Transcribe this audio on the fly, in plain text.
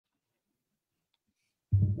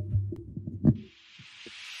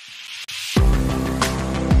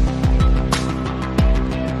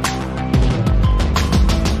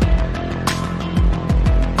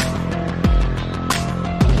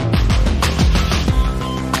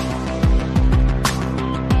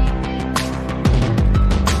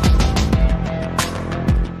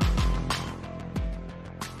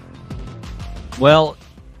Well,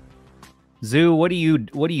 Zoo, what are you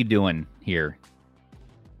doing here?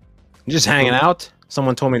 Just hanging out.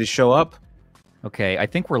 Someone told me to show up. Okay, I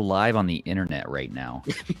think we're live on the internet right now.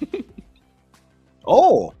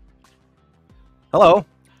 Oh. Hello.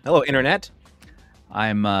 Hello, internet.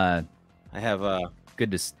 I'm I have good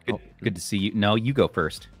to see you. No, you go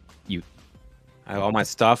first. I have all my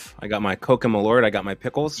stuff. I got my Coke and Malort. I got my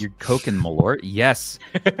pickles. Your Coke and Malort? Yes.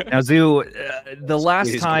 Now, Zoo, the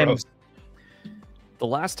last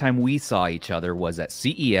time we saw each other was at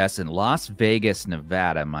CES in Las Vegas,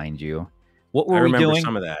 Nevada, mind you. What were we doing? I remember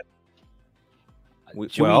some of that.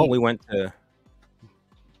 We went to...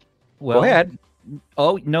 Well, go ahead.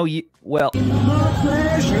 Oh, no, well... My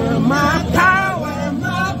pleasure, my power,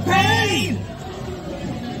 my pain.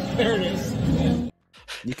 There it is.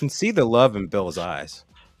 You can see the love in Bill's eyes.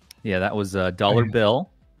 Yeah, that was a dollar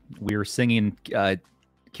bill. We were singing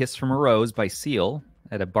Kiss from a Rose by Seal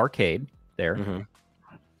at a barcade there. Mm-hmm.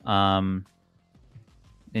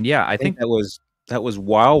 And yeah, I think that was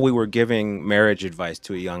while we were giving marriage advice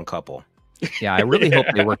to a young couple. Yeah, I really hope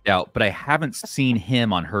they worked out, but I haven't seen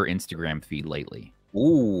him on her Instagram feed lately.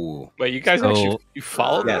 Ooh. Wait, you guys actually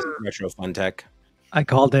followed her? Yes, Retro Fun Tech. I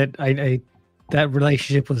called it. That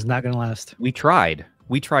relationship was not going to last. We tried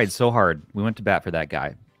so hard. We went to bat for that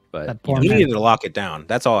guy, but he needed to lock it down.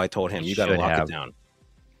 That's all I told him. You got to lock it down.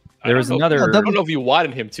 There was another. I don't know if you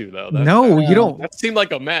wanted him to though. No, you don't. That seemed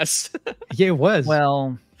like a mess. Yeah, it was.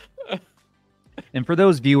 Well, and for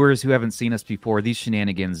those viewers who haven't seen us before, these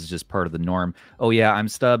shenanigans is just part of the norm. Oh yeah, I'm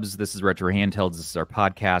Stubbs. This is Retro Handhelds. This is our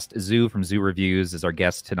podcast. Zoo from ZuReviews is our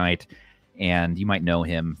guest tonight, and you might know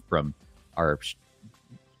him from our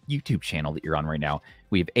YouTube channel that you're on right now.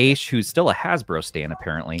 We have Aish, who's still a Hasbro stan,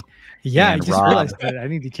 apparently. Yeah, I just realized that. I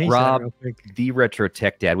need to change that real quick. The Retro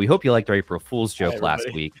Tech Dad. We hope you liked our April Fool's joke last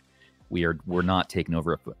week. We're not taken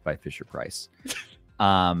over by Fisher Price.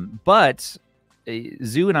 But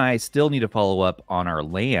Zoo and I still need to follow up on our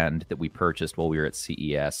land that we purchased while we were at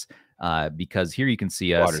CES, because here you can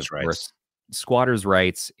see us, of course, squatters'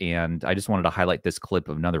 rights, and I just wanted to highlight this clip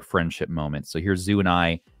of another friendship moment. So here's Zoo and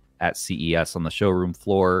I at CES on the showroom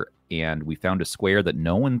floor, and we found a square that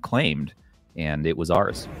no one claimed, and it was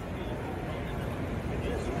ours.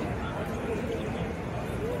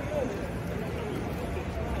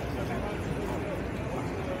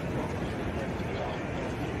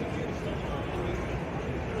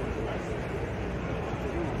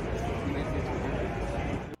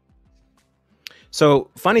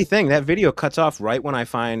 So, funny thing, that video cuts off right when I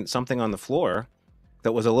find something on the floor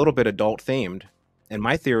that was a little bit adult themed. And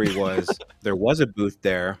my theory was there was a booth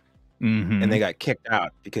there, and they got kicked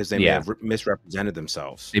out because they may have misrepresented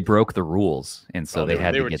themselves. They broke the rules, and so they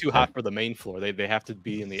had to were too hot for the main floor. They have to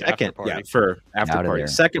be in the after party. Yeah, for after party.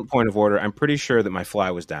 Second point of order, I'm pretty sure that my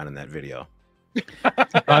fly was down in that video.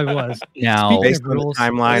 I was. Now, based on the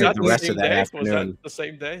timeline of the rest of that afternoon. Was that the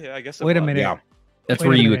same day? Yeah, I guess. Wait a minute. Yeah. That's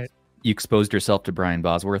where you exposed yourself to Brian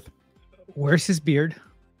Bosworth. Where's his beard?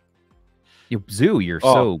 Zoo, you're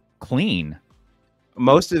so clean.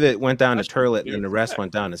 Most of it went down to toilet, and the rest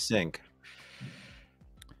went down to sink.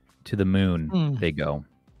 To the moon they go.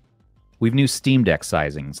 We've new Steam Deck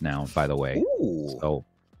sizings now, by the way. Ooh. So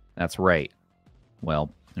that's right.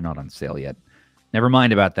 Well, they're not on sale yet. Never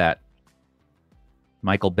mind about that.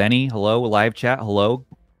 Michael Benny, hello. Live chat, hello.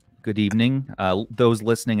 Good evening. Those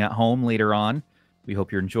listening at home later on, we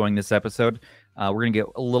hope you're enjoying this episode. We're going to get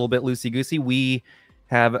a little bit loosey-goosey. We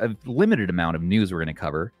have a limited amount of news we're going to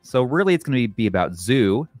cover. So really it's going to be about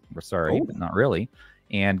Zoo. We're sorry, but not really.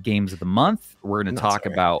 And games of the month. We're going to talk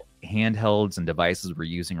about handhelds and devices we're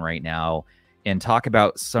using right now, and talk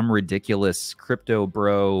about some ridiculous crypto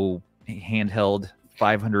bro handheld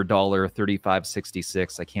 $500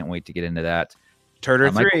 3566. I can't wait to get into that.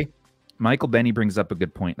 Turtle 3. Michael Benny brings up a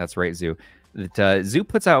good point. That's right, Zoo. That Zoo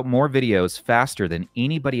puts out more videos faster than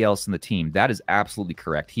anybody else in the team. That is absolutely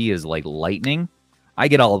correct. He is like lightning. I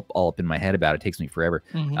get all up in my head about it. It takes me forever.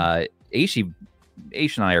 Aish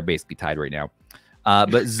and I are basically tied right now.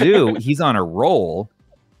 But Zoo, he's on a roll,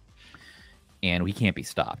 and we can't be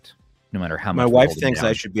stopped, no matter how much. My wife thinks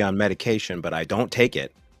I should be on medication, but I don't take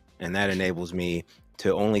it, and that enables me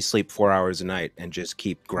to only sleep 4 hours a night and just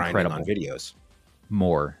keep grinding on videos.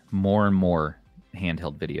 More and more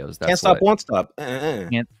handheld videos. That's can't stop, won't stop.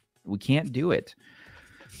 We can't do it.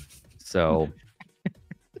 So,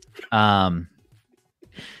 all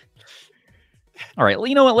right. Well,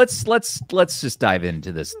 you know what? Let's just dive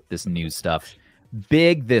into this news stuff.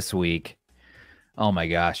 Big this week. Oh my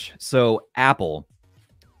gosh. So Apple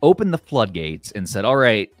opened the floodgates and said, all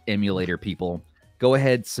right, emulator people, go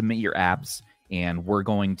ahead, submit your apps, and we're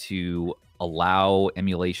going to allow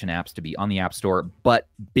emulation apps to be on the App Store. But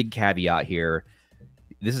big caveat here.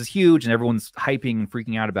 This is huge and everyone's hyping and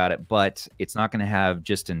freaking out about it, but it's not going to have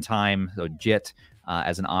just in time, so JIT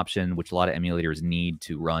as an option, which a lot of emulators need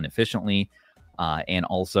to run efficiently. And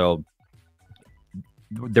also,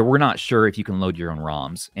 we're not sure if you can load your own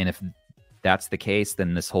ROMs. And if that's the case,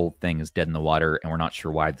 then this whole thing is dead in the water, and we're not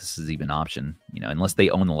sure why this is even an option. You know, unless they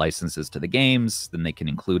own the licenses to the games, then they can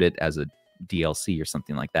include it as a DLC or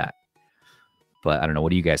something like that. But I don't know.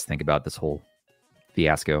 What do you guys think about this whole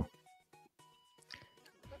fiasco?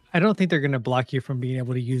 I don't think they're going to block you from being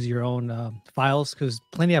able to use your own files, because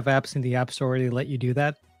plenty of apps in the App Store already let you do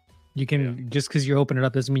that. You can, just because you open it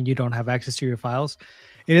up doesn't mean you don't have access to your files.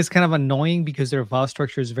 It is kind of annoying because their file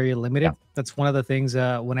structure is very limited. Yeah. That's one of the things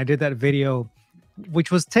when I did that video,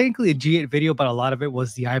 which was technically a G8 video, but a lot of it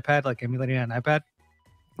was the iPad, like emulating an iPad.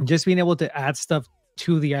 Just being able to add stuff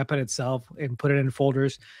to the iPad itself and put it in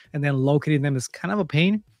folders and then locating them is kind of a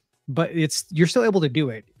pain. But you're still able to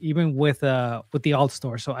do it even with the alt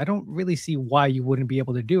store. So I don't really see why you wouldn't be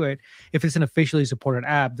able to do it if it's an officially supported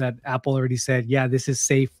app that Apple already said, yeah, this is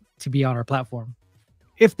safe to be on our platform,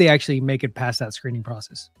 if they actually make it past that screening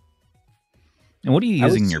process. And what are you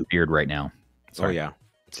using in your beard right now? Sorry. Oh yeah,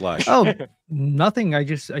 it's lush. Oh, nothing. I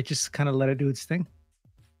just kind of let it do its thing.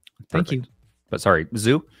 Thank you. But sorry,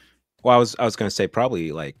 Zoo. Well, I was going to say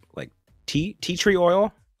probably like tea tree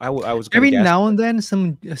oil. I was every now and then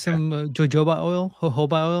some jojoba oil,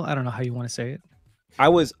 jojoba oil. I don't know how you want to say it.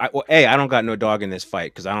 Hey, I don't got no dog in this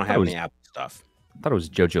fight because I don't have any Apple stuff. I thought it was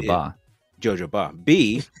jojoba. Jojoba.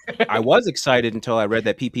 B, I was excited until I read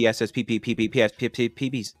that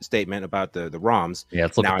PPSSPP statement about the ROMs. Yeah,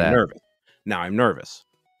 let's look at that. Now I'm nervous.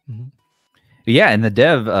 Mm-hmm. Yeah, and the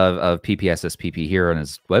dev of PPSSPP here on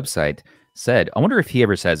his website said, I wonder if he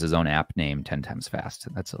ever says his own app name 10 times fast.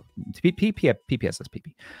 That's a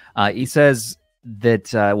PPSSPP. He says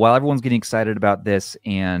that while everyone's getting excited about this,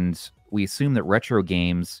 and we assume that retro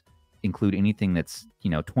games include anything that's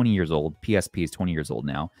 20 years old. PSP is 20 years old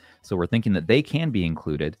now, so we're thinking that they can be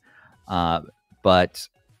included, but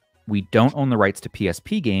we don't own the rights to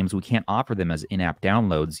PSP games. We can't offer them as in-app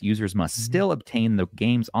downloads. Users must still obtain the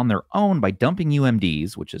games on their own by dumping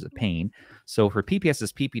UMDs, which is a pain. So for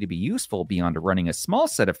PPSSPP to be useful beyond running a small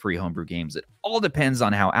set of free homebrew games, it all depends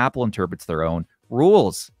on how Apple interprets their own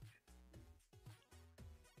rules.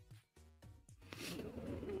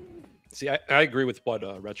 See, I agree with what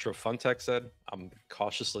Retro Funtech said. I'm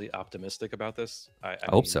cautiously optimistic about this. I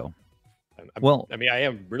hope so. I mean, I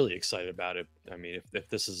am really excited about it. I mean, if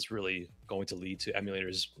this is really going to lead to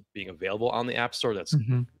emulators being available on the App Store, that's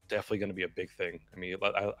definitely going to be a big thing. I mean,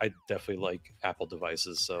 I definitely like Apple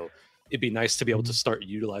devices, so it'd be nice to be able to start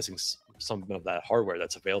utilizing some of that hardware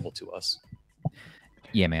that's available to us.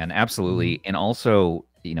 Yeah, man, absolutely. And also,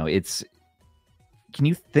 it's can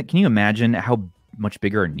you imagine how much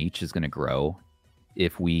bigger our niche is going to grow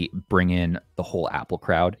if we bring in the whole Apple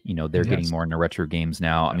crowd? They're getting more into retro games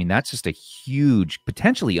now. I mean, that's just a huge,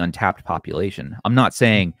 potentially untapped population. I'm not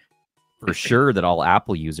saying for sure that all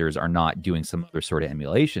Apple users are not doing some other sort of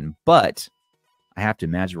emulation, but I have to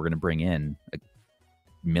imagine we're going to bring in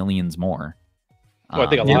millions more. Well, I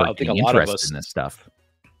think a lot of us in this stuff.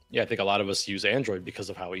 Yeah, I think a lot of us use Android because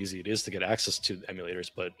of how easy it is to get access to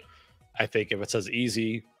emulators. But I think if it says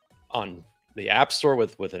easy on the App Store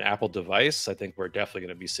with an Apple device, I think we're definitely going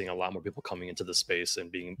to be seeing a lot more people coming into the space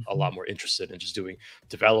and being a lot more interested in just doing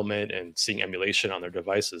development and seeing emulation on their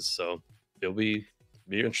devices. So it'll be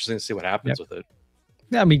interesting to see what happens with it.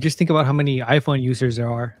 Yeah, I mean, just think about how many iPhone users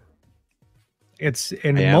there are.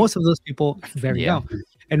 Most of those people, there you go.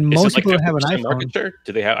 And most people that have an iPhone. Market share?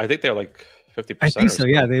 Do they have? I think they're like 50%. I think so.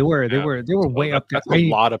 Yeah, they were. They were way up there. That's a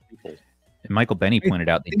lot of people. And Michael Benny pointed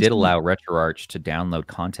out they did allow RetroArch to download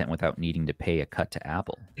content without needing to pay a cut to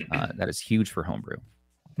Apple. That is huge for homebrew.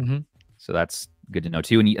 So that's good to know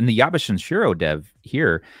too. And the Yabashin Shiro dev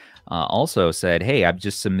here also said, "Hey, I've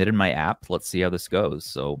just submitted my app. Let's see how this goes."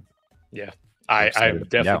 So yeah, I'm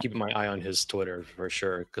definitely keeping my eye on his Twitter for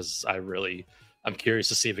sure, because I'm curious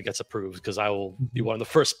to see if it gets approved, because I will be one of the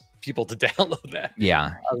first people to download that.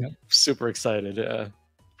 Yeah, I'm super excited.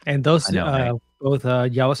 And those both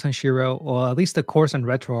Yawasan Shiro, or at least the course on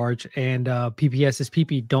RetroArch and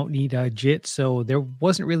PPSSPP don't need JIT, so there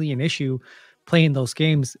wasn't really an issue playing those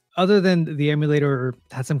games, other than the emulator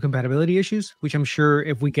had some compatibility issues, which I'm sure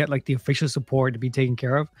if we get like the official support to be taken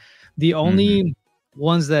care of. The only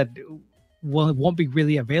ones that won't be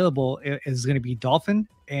really available is going to be Dolphin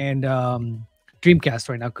and Dreamcast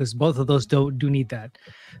right now, because both of those do need that.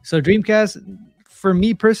 So Dreamcast, for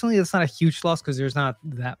me personally, it's not a huge loss because there's not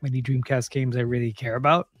that many Dreamcast games I really care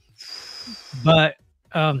about. But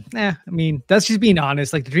I mean, that's just being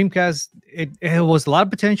honest. Like the Dreamcast, it was a lot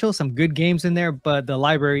of potential, some good games in there, but the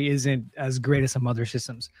library isn't as great as some other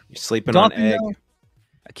systems. You're sleeping on egg.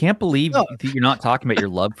 I can't believe you're not talking about your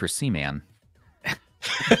love for Seaman.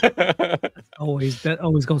 That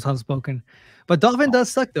always goes unspoken. But Dolphin does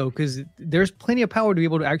suck though, because there's plenty of power to be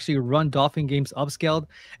able to actually run Dolphin games upscaled.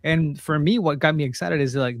 And for me, what got me excited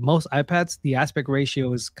is like most iPads, the aspect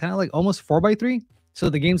ratio is kind of like almost 4:3. So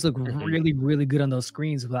the games look really, really good on those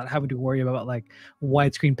screens without having to worry about like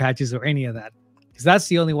widescreen patches or any of that. Because that's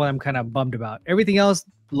the only one I'm kind of bummed about. Everything else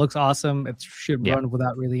looks awesome. It should run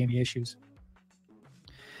without really any issues.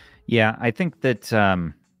 Yeah, I think that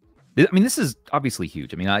I mean, this is obviously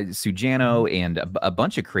huge. I mean, Sujano and a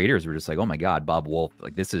bunch of creators were just like, "Oh my God, Bob Wolf!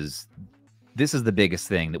 Like this is the biggest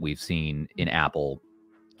thing that we've seen in Apple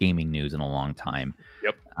gaming news in a long time."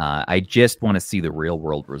 Yep. I just want to see the real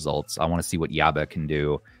world results. I want to see what Yaba can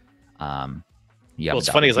do. Well, it's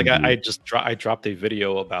funny is like I dropped a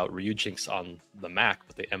video about Ryujinx on the Mac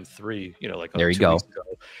with the M3. You know, like there you 2 go. weeks ago.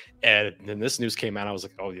 And then this news came out. I was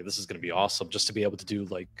like, "Oh yeah, this is going to be awesome!" Just to be able to do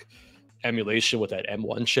like emulation with that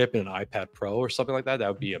M1 chip in an iPad Pro or something like that. That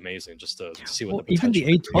would be amazing. Just to see what the even the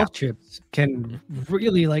A12 chips can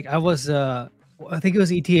really like. I think it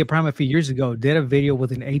was ETA Prime a few years ago. Did a video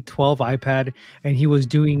with an A12 iPad, and he was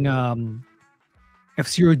doing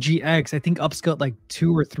F-Zero GX. I think upscaled like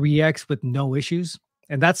 2 or 3x with no issues.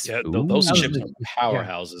 And that's those chips are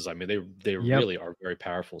powerhouses. I mean, they really are very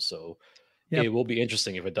powerful. So it will be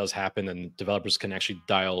interesting if it does happen, and developers can actually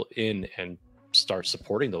dial in and start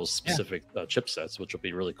supporting those specific chipsets, which will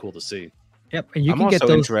be really cool to see. Yep, and you I'm can also get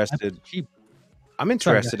those interested. I'm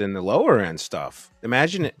interested in the lower end stuff.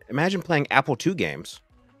 Imagine playing Apple II games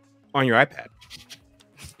on your iPad.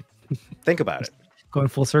 Think about it. Going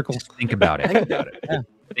full circle. Just think about it. Think about it. Yeah.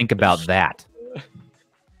 Think about that.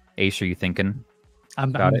 Aish, are you thinking?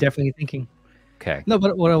 I'm definitely thinking. Okay. No,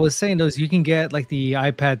 but what I was saying though is you can get like the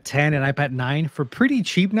iPad 10 and iPad 9 for pretty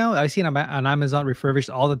cheap now. I see it on Amazon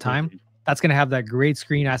refurbished all the time. That's going to have that great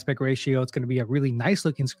screen aspect ratio. It's going to be a really nice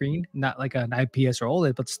looking screen, not like an IPS or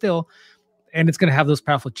OLED, but still. And it's going to have those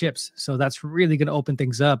powerful chips. So that's really going to open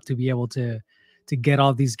things up to be able to get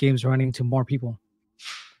all these games running to more people.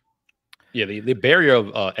 Yeah, the barrier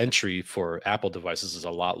of entry for Apple devices is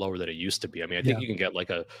a lot lower than it used to be. I mean, I think you can get like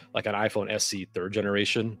an iPhone SE 3rd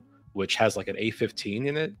generation, which has like an A15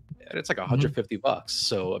 in it, and it's like $150.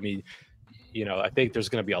 So I mean, you know, I think there's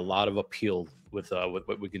going to be a lot of appeal with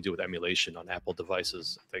what we can do with emulation on Apple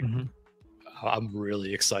devices. I think I'm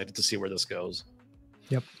really excited to see where this goes.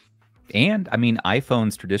 Yep. And I mean,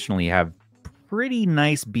 iPhones traditionally have pretty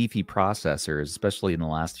nice beefy processors, especially in the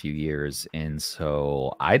last few years. And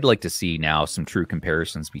so I'd like to see now some true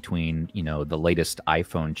comparisons between, you know, the latest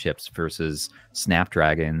iPhone chips versus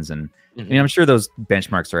Snapdragons. And I mean, I'm sure those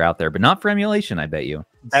benchmarks are out there, but not for emulation, I bet you.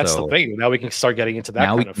 That's the thing. Now we can start getting into that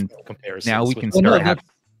kind of comparison. Now we can start having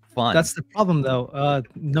fun. That's the problem though.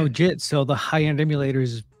 No JIT, so the high-end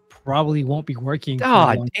emulators probably won't be working.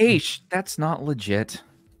 God, Aish, that's not legit.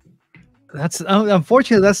 That's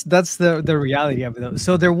unfortunately that's the reality of it though.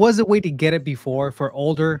 So there was a way to get it before for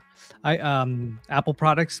older Apple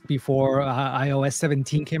products before iOS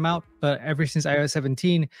 17 came out, but ever since iOS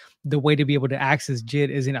 17, the way to be able to access JIT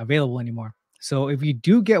isn't available anymore. So if you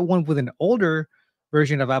do get one with an older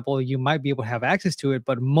version of Apple, you might be able to have access to it,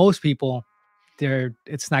 but most people,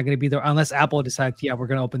 it's not going to be there unless Apple decides, yeah, we're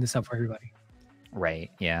going to open this up for everybody.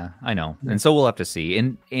 Right. Yeah, I know. And so we'll have to see.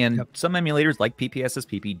 And some emulators like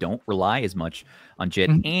PPSSPP don't rely as much on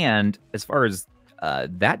JIT. And as far as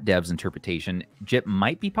that dev's interpretation, JIT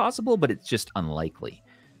might be possible, but it's just unlikely.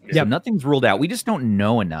 So nothing's ruled out. We just don't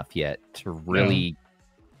know enough yet to really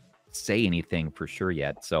say anything for sure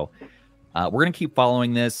yet. So we're going to keep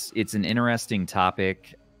following this. It's an interesting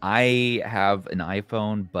topic. I have an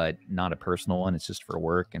iPhone, but not a personal one. It's just for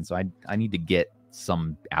work. And so I need to get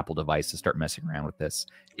some Apple device to start messing around with this.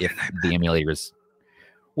 If the emulator is,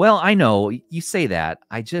 well, I know you say that.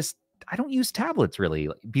 I don't use tablets really,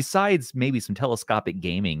 besides maybe some telescopic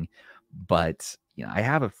gaming. But you know, I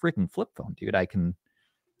have a freaking flip phone, dude. I can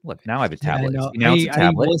look now. I have a tablet. Now it's a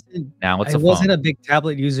tablet. Now it's a phone. I wasn't a big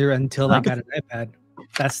tablet user until I got an iPad.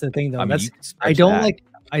 That's the thing, though. I mean,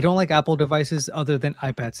 I don't like Apple devices other than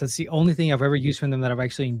iPads. That's the only thing I've ever used from them that I've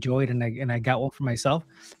actually enjoyed, and I got one for myself.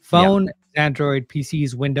 Phone, Android,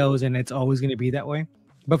 PCs, Windows, and it's always going to be that way.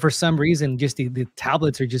 But for some reason, just the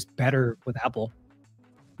tablets are just better with Apple.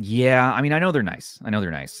 Yeah, I mean, I know they're nice.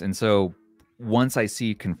 And so once I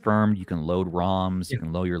see confirmed, you can load ROMs, you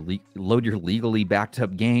can load your legally backed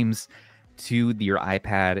up games to your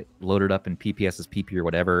iPad, load it up in PPS's PP or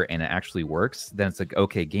whatever, and it actually works, then it's like,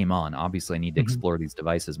 okay, game on. Obviously, I need to explore these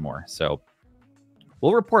devices more. So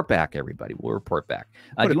we'll report back, everybody. We'll report back.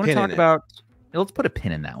 Do you want to talk about? Let's put a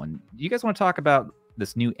pin in that one. Do you guys want to talk about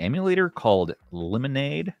this new emulator called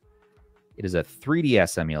Lemonade? It is a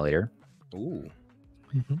 3DS emulator. Ooh.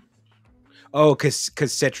 Oh, because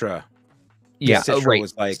Citra. Yeah, Citra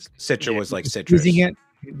was like citrus. Squeezing it.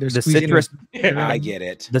 The citrus. I get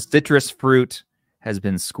it. The citrus fruit has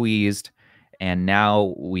been squeezed, and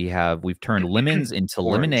now we've turned lemons into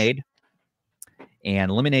lemonade.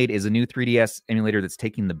 And Lemonade is a new 3DS emulator that's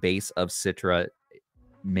taking the base of Citra,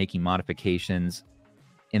 making modifications.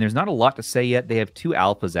 And there's not a lot to say yet. They have 2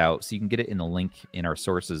 alphas out, so you can get it in the link in our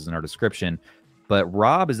sources in our description. But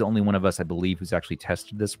Rob is the only one of us, I believe, who's actually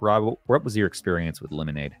tested this. Rob, what was your experience with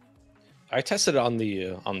Lemonade? I tested it on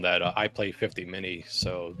the on that iPlay 50 Mini,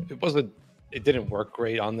 so it didn't work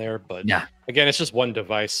great on there. But yeah, again, it's just one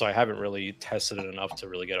device, so I haven't really tested it enough to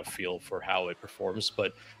really get a feel for how it performs.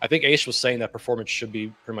 But I think Aish was saying that performance should be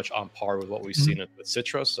pretty much on par with what we've seen with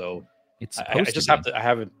Citra. So I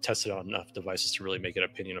haven't tested on enough devices to really make an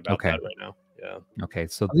opinion about that right now. Yeah. Okay.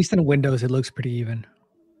 So at least in Windows, it looks pretty even.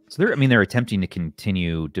 So they're attempting to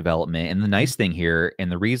continue development. And the nice thing here,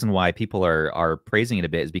 and the reason why people are praising it a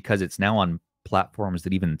bit, is because it's now on platforms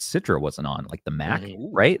that even Citra wasn't on, like the Mac,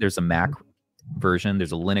 right? There's a Mac version,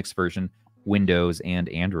 there's a Linux version, Windows and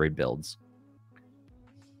Android builds.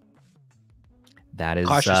 That is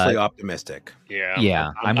cautiously optimistic.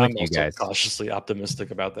 Yeah, I'm with you guys. Cautiously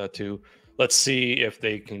optimistic about that too. Let's see if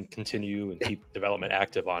they can continue and keep development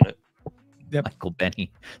active on it. Yep. Michael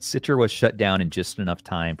Benny. Citra was shut down in just enough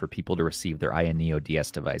time for people to receive their Neo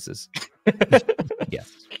DS devices.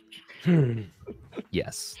 Yes.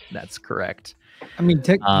 Yes, that's correct. I mean,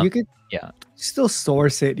 you could still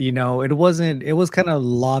source it, you know. It was kind of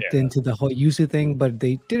locked into the whole user thing, but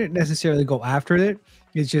they didn't necessarily go after it.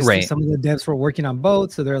 It's just that some of the devs were working on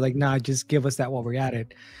both, so they're like, nah, just give us that while we're at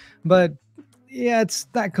it. But yeah, it's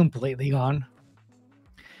not completely gone.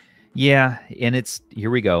 Yeah, and here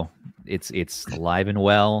we go. It's alive and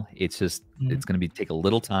well. It's just it's going to take a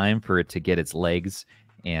little time for it to get its legs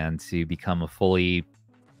and to become a fully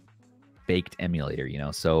baked emulator, you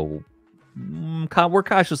know. So we're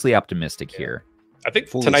cautiously optimistic here. I think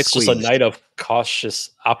tonight's just a night of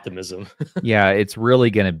cautious optimism. Yeah, it's really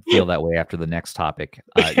going to feel that way after the next topic.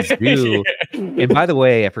 Zoo, and by the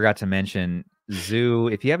way, I forgot to mention, Zoo,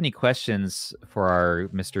 if you have any questions for our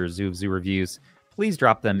Mr. Zoo of ZuReviews, please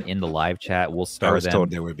drop them in the live chat. We'll start. I was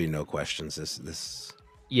told there would be no questions. This.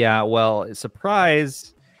 Yeah, well,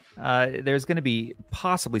 surprise. There's going to be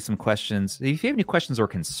possibly some questions. If you have any questions or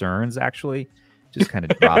concerns, actually, just kind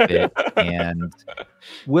of drop it, and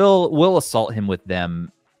we'll assault him with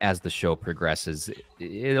them as the show progresses.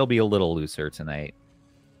 It'll be a little looser tonight.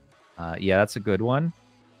 Yeah, that's a good one.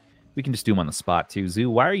 We can just do them on the spot too. Zoo,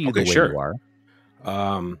 why are you the way you are?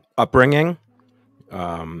 Upbringing.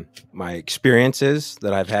 My experiences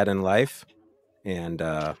that I've had in life, and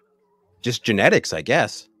just genetics, I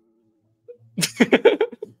guess.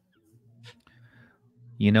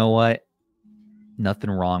 You know what?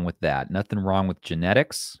 Nothing wrong with that. Nothing wrong with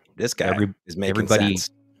genetics. This guy is making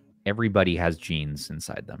sense. Everybody has genes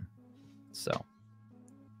inside them. So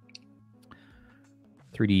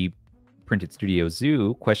 3D Printed Studio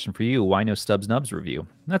Zoo, question for you. Why no Stubbs Nubs review?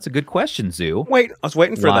 That's a good question, Zoo. Wait, I was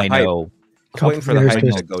waiting for the hype. I was waiting for the hype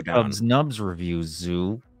to go down. Stubbs Nubs review,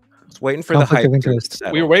 Zoo. I was waiting for the hype to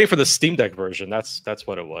settle. We were waiting for the Steam Deck version. That's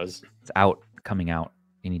what it was. It's out, coming out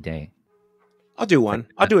any day. I'll do one.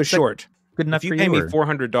 I'll do a short. Good enough for you. If you pay me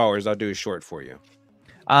 $400, I'll do a short for you.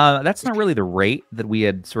 That's not really the rate that we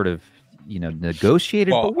had sort of,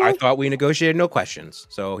 negotiated. Well, I thought we negotiated no questions,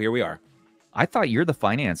 so here we are. I thought you're the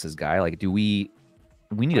finances guy. Like, do we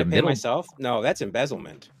need a middle? Myself? No, that's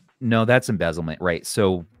embezzlement. No, that's embezzlement, right?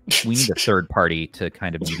 So we need a third party to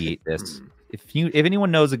kind of mediate this. If anyone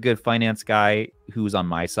knows a good finance guy who's on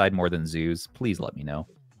my side more than Zoo's, please let me know.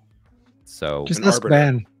 So just ask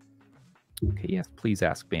Ben. Okay, yes, please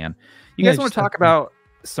ask Ban. You guys want to talk about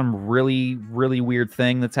some really, really weird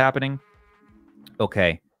thing that's happening?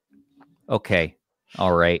 Okay.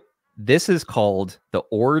 All right. This is called the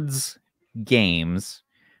ORDS Games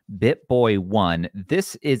BitBoy 1.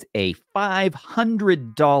 This is a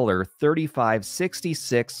 $500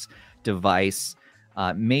 3566 device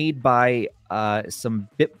made by some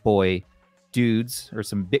BitBoy dudes or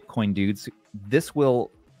some Bitcoin dudes. This will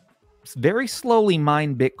very slowly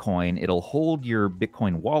mine Bitcoin. It'll hold your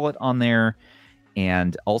Bitcoin wallet on there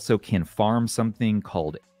and also can farm something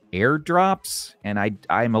called airdrops. And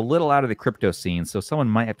I'm a little out of the crypto scene, so someone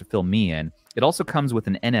might have to fill me in. It also comes with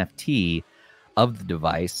an NFT of the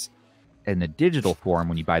device in a digital form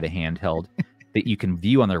when you buy the handheld that you can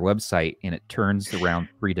view on their website, and it turns around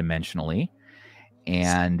 3-dimensionally.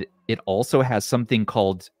 And it also has something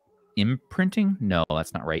called imprinting. No,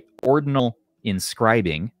 that's not right. Ordinal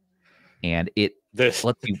inscribing. And it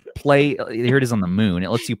lets you play. Here it is on the moon. It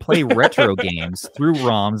lets you play retro games through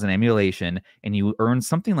ROMs and emulation, and you earn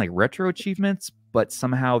something like retro achievements, but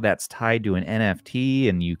somehow that's tied to an NFT,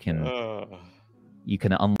 and you can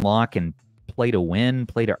unlock and play to win,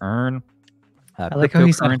 play to earn. I like how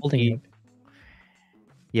he's not holding it.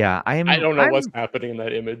 Yeah, I don't know what's happening in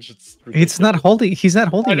that image. It's not holding. He's not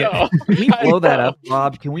holding it. Can we blow that up,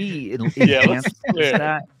 Bob? Can we enhance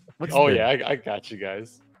that? I got you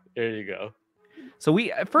guys. There you go. So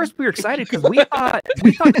at first we were excited because we thought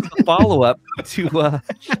it was a follow-up to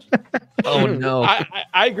oh no.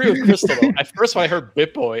 I agree with Crystal though. At first when I heard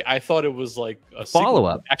BitBoy, I thought it was like a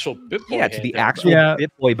follow-up. Actual BitBoy. Yeah, to the actual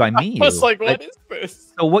BitBoy by me. I was like, what is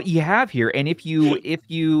this? So what you have here, and if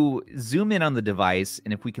you zoom in on the device,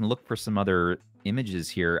 and if we can look for some other images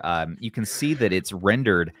here, you can see that it's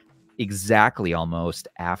rendered exactly almost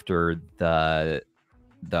after the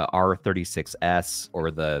R36S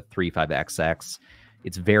or the 35XX.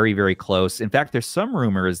 It's very, very close. In fact, there's some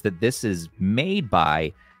rumors that this is made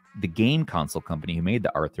by the game console company who made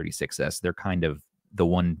the R36S. They're kind of the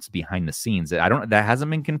ones behind the scenes. That hasn't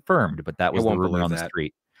been confirmed, but that was the rumor on the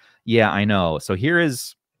street. Yeah, I know. So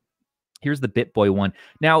here's the BitBoy one.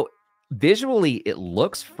 Now, visually, it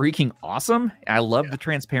looks freaking awesome. I love the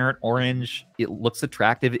transparent orange. It looks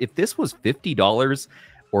attractive. If this was $50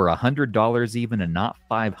 or $100 even, and not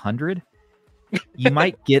 $500, you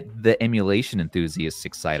might get the emulation enthusiasts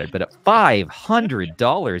excited. But at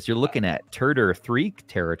 $500, you're looking at Turtle 3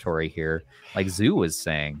 territory here, like Zoo was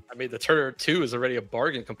saying. I mean, the Turtle 2 is already a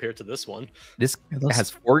bargain compared to this one. This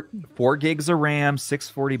has 4 gigs of RAM,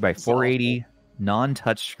 640 by 480,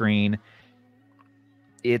 non-touch screen.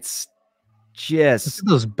 It's just... Look at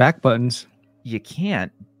those back buttons. You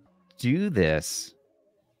can't do this.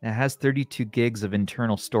 It has 32 gigs of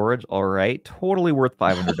internal storage. All right. Totally worth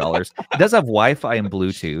 $500. It does have Wi-Fi and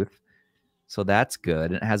Bluetooth, so that's good.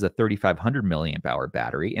 And it has a 3,500 milliamp hour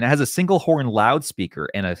battery, and it has a single horn loudspeaker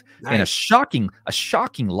and a shocking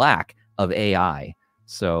lack of AI.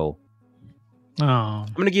 So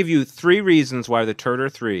I'm going to give you 3 reasons why the Turtle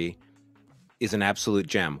 3 is an absolute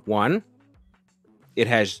gem. 1, it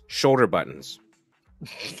has shoulder buttons.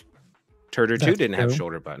 Turtle 2 didn't have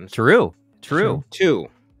shoulder buttons. True. 2,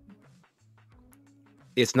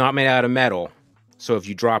 it's not made out of metal, so if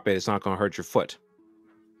you drop it, it's not going to hurt your foot.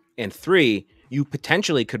 And 3, you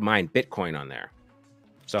potentially could mine Bitcoin on there.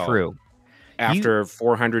 So true. After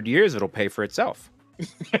 400 years, it'll pay for itself.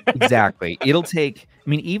 Exactly. It'll take... I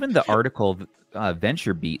mean, even the article,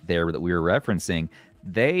 Venture Beat there that we were referencing,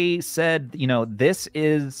 they said, this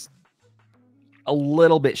is a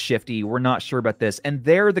little bit shifty. We're not sure about this. And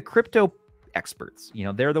they're the crypto experts.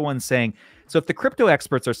 They're the ones saying... So if the crypto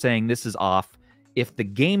experts are saying this is off, if the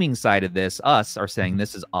gaming side of this, us, are saying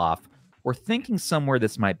this is off, we're thinking somewhere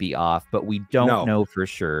this might be off, but we don't know for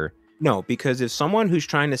sure. No, because if someone who's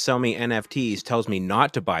trying to sell me NFTs tells me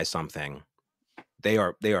not to buy something, they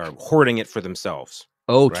are hoarding it for themselves.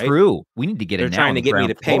 Oh, right? True. We need to get it. They're trying to get me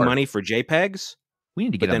to pay money for JPEGs. We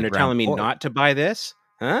need to get. But then they're telling me not to buy this.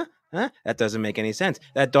 Huh? That doesn't make any sense.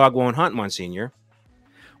 That dog won't hunt, Monsignor.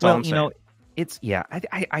 Well, it's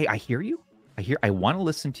I hear you. I want to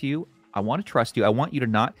listen to you. I want to trust you. I want you to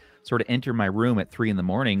not sort of enter my room at 3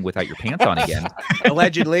 a.m. without your pants on again.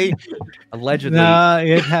 Allegedly. Nah,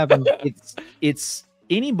 it happened. It's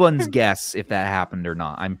anyone's guess if that happened or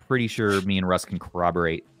not. I'm pretty sure me and Russ can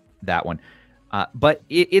corroborate that one. But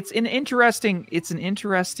it's an interesting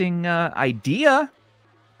idea.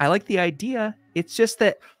 I like the idea. It's just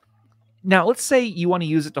that now let's say you want to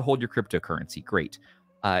use it to hold your cryptocurrency. Great.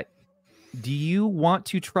 Do you want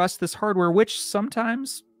to trust this hardware, which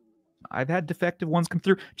sometimes I've had defective ones come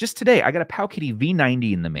through? Just today, I got a Powkitty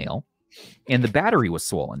V90 in the mail, and the battery was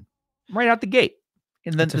swollen right out the gate.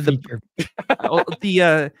 And then the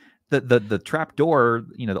trap door,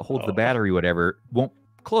 that holds the battery, whatever, won't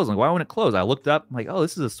close. Like, why won't it close? I looked up, I'm like, oh,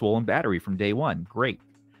 this is a swollen battery from day one. Great.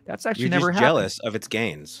 That's actually never happened. Jealous of its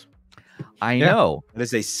gains. I know. It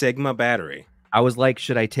is a Sigma battery. I was like,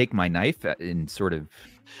 should I take my knife and sort of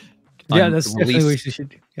that's definitely what you should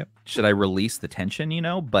do. Yep. Should I release the tension,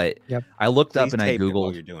 But I looked up and I Googled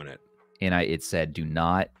while you're doing it. And it said, do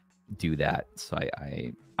not do that. So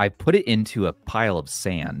I put it into a pile of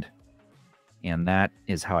sand, and that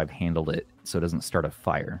is how I've handled it so it doesn't start a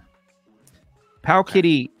fire.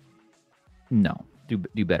 Powkitty, no.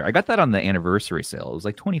 do better. I got that on the anniversary sale. It was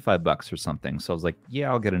like $25 or something. So I was like, yeah,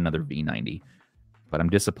 I'll get another V90. But I'm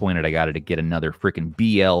disappointed I got to get another freaking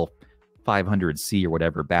BL 500C or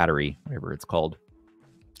whatever battery, whatever it's called.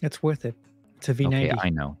 It's worth it. It's a V90. Okay, I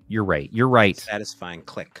know. You're right. You're right. Satisfying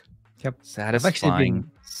click. Yep. Satisfying.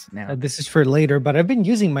 This is for later, but I've been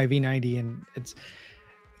using my V90 and it's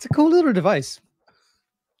a cool little device.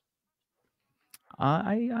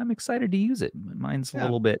 I'm excited to use it. Mine's a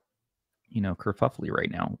little bit, kerfuffly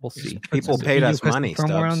right now. We'll see. People paid us money.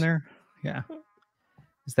 Somewhere on there. Yeah.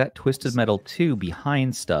 Is that Twisted Metal 2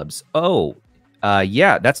 behind Stubbs? Oh,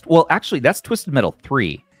 yeah. That's Twisted Metal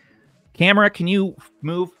 3. Camera, can you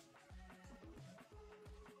move?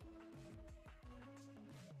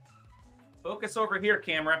 Focus over here,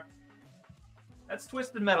 camera. That's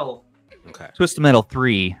Twisted Metal. Okay. Twisted Metal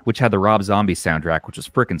 3, which had the Rob Zombie soundtrack, which was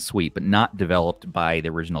freaking sweet, but not developed by the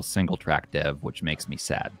original single track dev, which makes me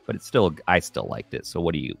sad. But I still liked it. So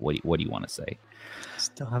what do you want to say?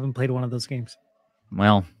 Still haven't played one of those games.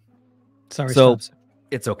 Well, sorry, so Stubbs.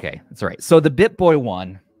 It's okay. It's all right. So the BitBoy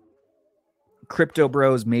one, Crypto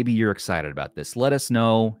Bros, maybe you're excited about this. Let us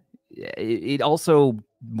know. It also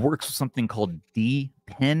works with something called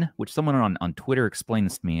D-Pin, which someone on Twitter explained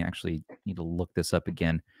this to me. I actually need to look this up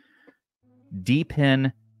again.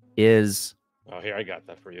 D-Pin is... Oh, here, I got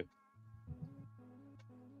that for you.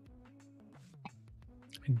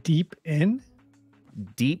 Deep in?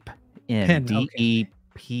 Deep in. Pen,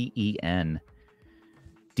 D-E-P-E-N.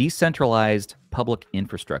 Decentralized public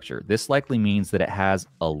infrastructure. This likely means that it has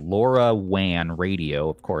a LoRaWAN radio,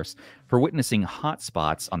 of course, for witnessing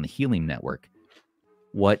hotspots on the Helium network.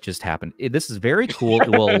 What just happened? This is very cool. It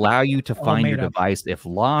will allow you to find your device if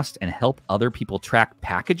lost and help other people track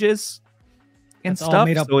packages and stuff.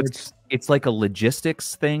 So it's like a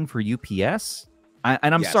logistics thing for UPS.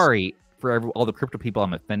 I'm sorry for all the crypto people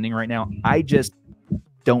I'm offending right now. I just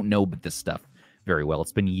don't know this stuff very well.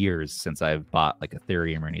 It's been years since I've bought like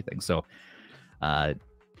Ethereum or anything. So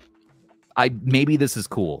maybe this is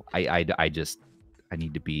cool. I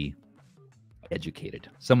need to be educated.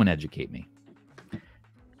 Someone educate me.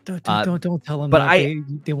 Don't tell them but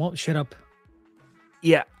that. They won't shut up.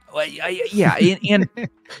 Yeah. And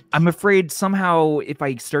I'm afraid somehow if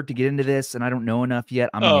I start to get into this and I don't know enough yet,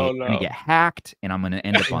 I'm gonna get hacked and I'm gonna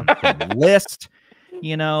end up on the list,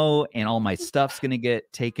 and all my stuff's gonna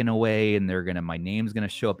get taken away and my name's gonna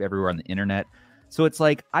show up everywhere on the internet. So it's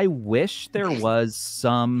like, I wish there was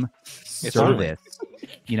some service.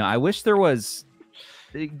 I wish there was.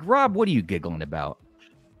 Rob, what are you giggling about?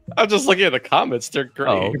 I'm just looking at the comments. They're great.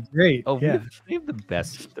 Oh, great. Oh, yeah. We have the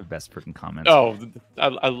best freaking comments. Oh,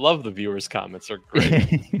 I love the viewers' comments. They're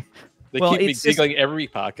great. They keep me giggling every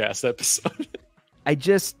podcast episode.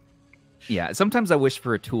 Sometimes I wish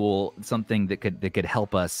for a tool, something that could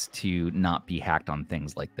help us to not be hacked on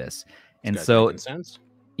things like this. And so,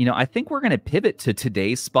 I think we're going to pivot to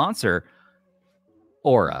today's sponsor,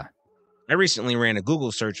 Aura. I recently ran a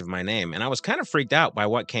Google search of my name, and I was kind of freaked out by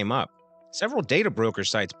what came up. Several data broker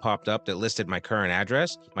sites popped up that listed my current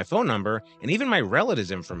address, my phone number, and even my relatives'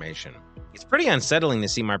 information. It's pretty unsettling to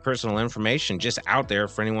see my personal information just out there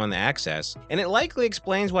for anyone to access, and it likely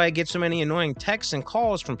explains why I get so many annoying texts and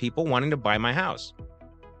calls from people wanting to buy my house.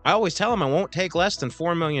 I always tell them I won't take less than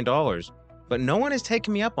 $4 million, but no one has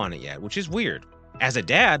taken me up on it yet, which is weird. As a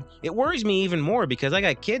dad, it worries me even more because I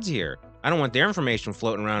got kids here. I don't want their information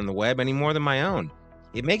floating around the web any more than my own.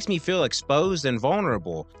 It makes me feel exposed and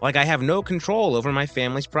vulnerable, like I have no control over my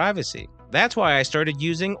family's privacy. That's why I started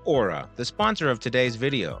using Aura, the sponsor of today's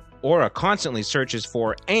video. Aura constantly searches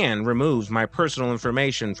for and removes my personal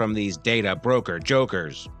information from these data broker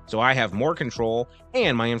jokers. So I have more control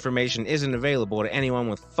and my information isn't available to anyone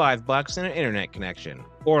with $5 and an internet connection.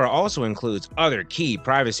 Aura also includes other key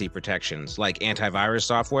privacy protections like antivirus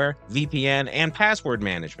software, VPN, and password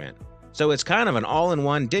management. So it's kind of an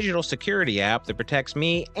all-in-one digital security app that protects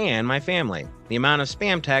me and my family. The amount of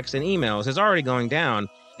spam texts and emails is already going down,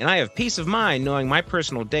 and I have peace of mind knowing my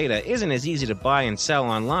personal data isn't as easy to buy and sell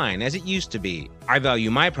online as it used to be. I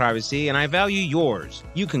value my privacy and I value yours.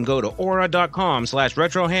 You can go to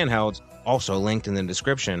aura.com/retrohandhelds, also linked in the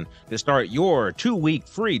description, to start your 2-week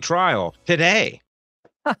free trial today.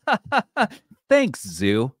 Thanks,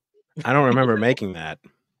 Zoo. I don't remember making that.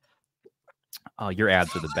 Oh, your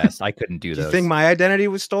ads are the best. I couldn't do those. You think my identity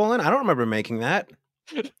was stolen? I don't remember making that.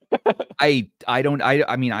 I don't.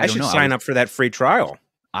 I mean, I don't should know. sign up for that free trial.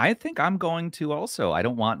 I think I'm going to also. I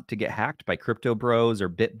don't want to get hacked by Crypto Bros or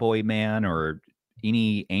BitBoy Man or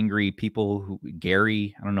any angry people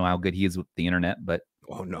Gary. I don't know how good he is with the internet, but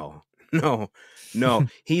oh no.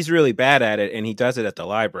 He's really bad at it, and he does it at the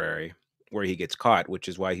library. where he gets caught, which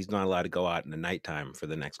is why he's not allowed to go out in the nighttime for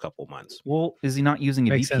the next couple months. Well, is he not using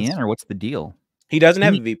a Makes VPN sense. or what's the deal? He doesn't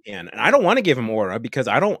have a VPN, and I don't want to give him Aura because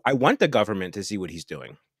I want the government to see what he's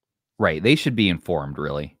doing. Right. They should be informed,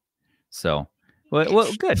 really. So,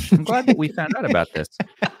 well, good. I'm glad that we found out about this.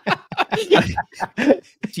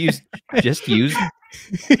 Just use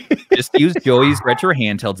Joey's Retro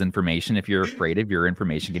Handhelds information if you're afraid of your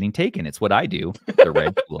information getting taken. It's what I do. The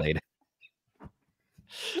red Kool-Aid.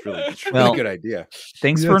 It's really Well, good idea.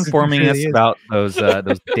 Thanks for informing us about those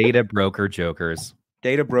data broker jokers.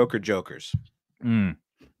 Data broker jokers.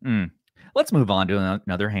 Let's move on to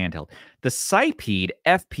another handheld. The Sipeed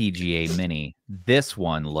FPGA Mini. This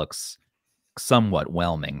one looks somewhat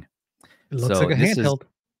whelming. It looks like a handheld.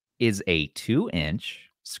 Is a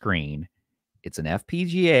 2-inch screen. It's an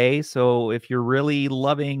FPGA, so if you're really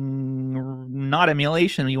loving not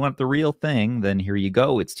emulation, you want the real thing, then here you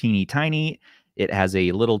go. It's teeny tiny. It has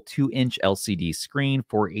a little 2-inch LCD screen,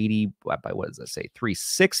 480 by what does that say?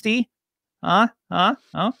 360. Oh,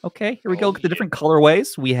 okay. Here we go. Look at the different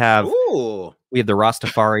colorways. We have the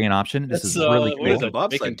Rastafarian option. This is really cool.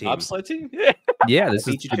 Bobsled team? Yeah, this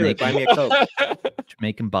is Buy me a Coke.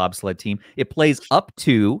 Jamaican bobsled team. It plays up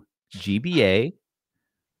to GBA,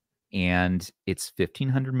 and it's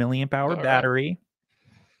 1500 milliamp hour battery.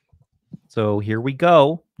 So here we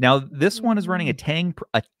go. Now this one is running a Tang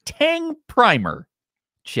Primer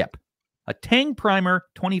chip, a Tang Primer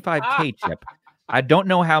 25K chip. I don't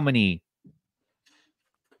know how many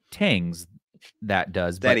Tangs that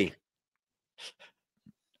does, Steady.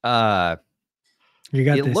 but You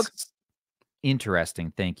got it this. looks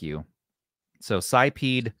interesting. Thank you. So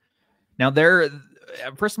Sipeed. Now they're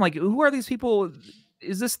first. I'm like, who are these people?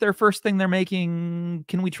 Is this their first thing they're making?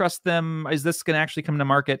 Can we trust them? Is this going to actually come to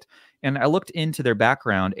market? And I looked into their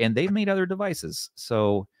background, and they've made other devices.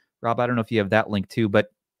 So Rob, I don't know if you have that link too, but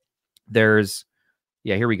there's,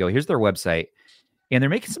 here we go. Here's their website, and they're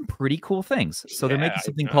making some pretty cool things. So they're making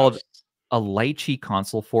something called a Lychee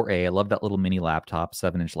Console 4A. I love that little mini laptop,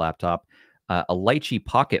 7-inch laptop. A Lychee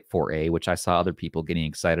Pocket 4A, which I saw other people getting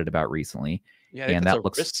excited about recently. Yeah, I think and that's that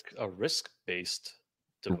looks a risk-based.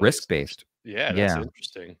 Risk-based. Yeah, that's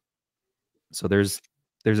interesting. So there's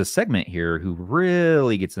a segment here who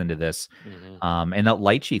really gets into this. And that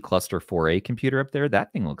Lychee Cluster 4A computer up there,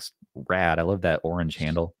 that thing looks rad. I love that orange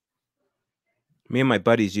handle. Me and my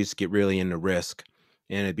buddies used to get really into Risk,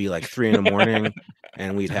 and it'd be like 3 in the morning,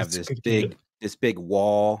 and we'd have this big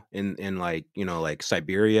wall in like, like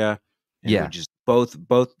Siberia. And we'd just both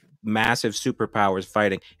massive superpowers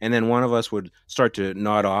fighting, and then one of us would start to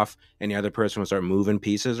nod off, and the other person would start moving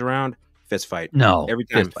pieces around. Fist fight. No, every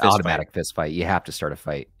time automatic fist fight. You have to start a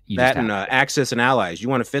fight. That and Axis and Allies. You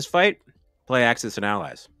want a fist fight? Play Axis and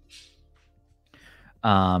Allies.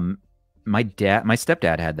 My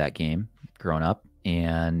stepdad had that game growing up,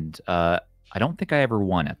 and I don't think I ever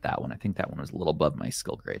won at that one. I think that one was a little above my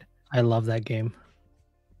skill grade. I love that game.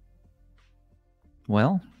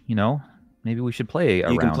 Well, maybe we should play.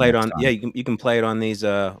 You can play it on. Yeah, you can play it on these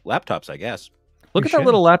laptops, I guess. Look at that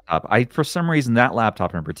little laptop. For some reason, that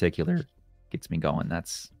laptop in particular gets me going.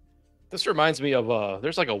 This reminds me of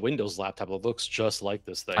there's like a Windows laptop that looks just like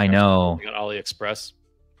this thing. I know. On AliExpress.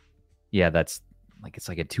 Yeah, it's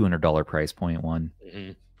like a $200 price point one.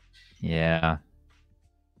 Yeah,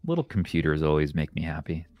 little computers always make me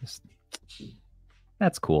happy.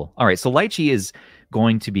 That's cool. All right, so Lychee is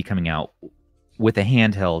going to be coming out with a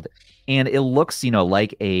handheld, and it looks,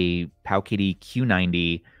 like a Powkitty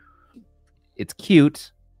Q90. It's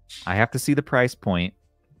cute. I have to see the price point,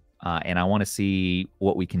 and I want to see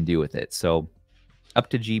what we can do with it. So up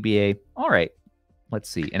to GBA. All right, let's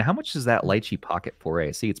see. And how much is that Lychee Pocket 4A?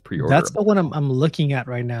 I see it's pre-order. That's the one I'm looking at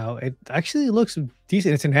right now. It actually looks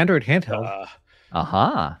decent. It's an Android handheld.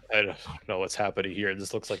 I don't know what's happening here.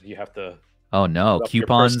 This looks like you have to. Oh no,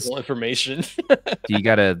 coupons. Information. Do you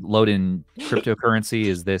got to load in cryptocurrency?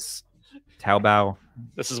 Is this Taobao?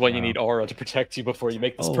 This is when you need Aura to protect you before you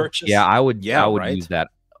make this purchase. Yeah, I would. Yeah, I would use that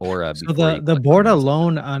Aura. So the board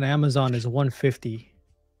alone on Amazon is $150.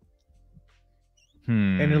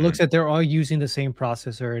 And it looks like they're all using the same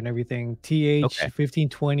processor and everything.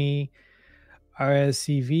 TH1520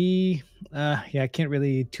 RSCV. I can't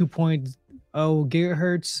really 2.0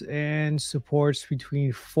 gigahertz and supports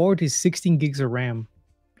between 4 to 16 gigs of RAM.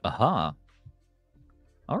 All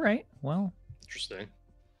right. Well, interesting.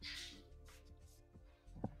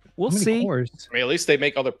 We'll see. I mean, at least they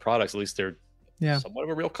make other products. At least they're somewhat of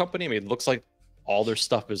a real company. I mean, it looks like all their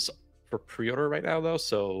stuff is for pre-order right now, though.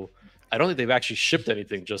 So I don't think they've actually shipped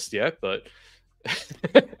anything just yet. But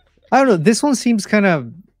I don't know. This one seems kind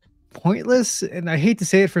of pointless, and I hate to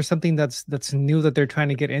say it for something that's new that they're trying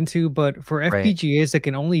to get into, but for FPGAs that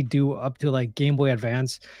can only do up to like Game Boy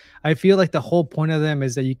Advance, I feel like the whole point of them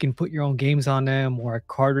is that you can put your own games on them or a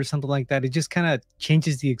card or something like that. It just kind of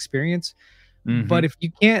changes the experience. But if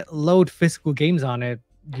you can't load physical games on it,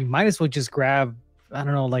 you might as well just grab, I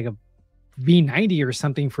don't know, like a V90 or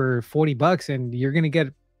something for $40, and you're gonna get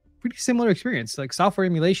a pretty similar experience. Like software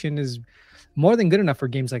emulation is more than good enough for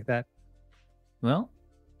games like that. Well,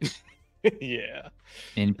 yeah.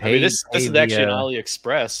 And I mean, this is actually an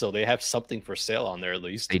AliExpress, so they have something for sale on there at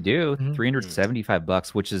least. They do. $375,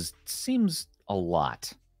 which seems a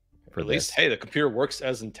lot. For at least, hey, the computer works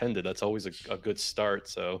as intended. That's always a good start.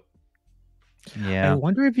 So, yeah. I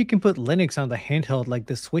wonder if you can put Linux on the handheld, like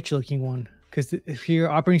the Switch-looking one, because if your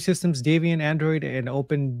operating system's Debian, Android, and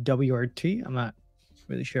OpenWRT, I'm not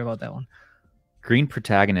really sure about that one. Green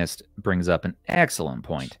Protagonist brings up an excellent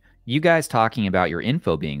point. You guys talking about your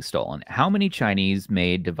info being stolen. How many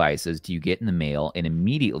Chinese-made devices do you get in the mail and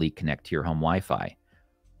immediately connect to your home Wi-Fi?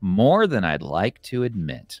 More than I'd like to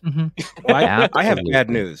admit. I have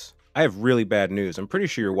bad news. I have really bad news. I'm pretty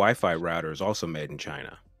sure your Wi-Fi router is also made in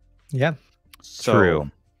China. Yeah. So,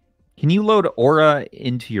 true. Can you load Aura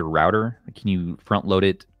into your router? Can you front load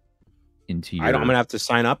it into your... I'm going to have to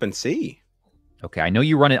sign up and see. Okay, I know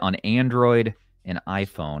you run it on Android and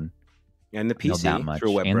iPhone. And the PC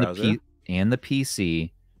through a web browser. And the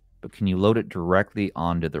PC, but can you load it directly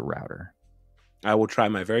onto the router? I will try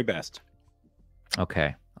my very best.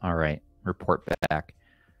 Okay. All right. Report back.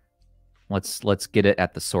 Let's get it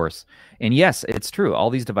at the source. And yes, it's true. All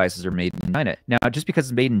these devices are made in China. Now, just because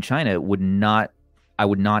it's made in China I would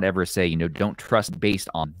not ever say, don't trust based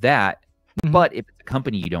on that. But if it's a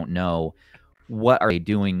company you don't know, what are they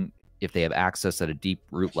doing if they have access at a deep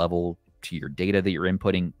root level to your data that you're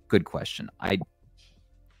inputting? Good question.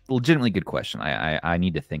 Legitimately good question. I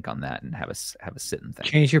need to think on that and have a sit and think.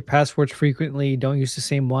 Change your passwords frequently. Don't use the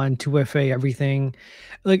same one. 2FA everything.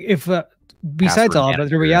 Like if besides all of that,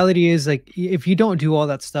 the reality is like if you don't do all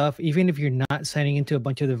that stuff, even if you're not signing into a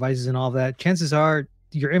bunch of devices and all that, chances are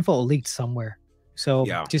your info will leak somewhere. So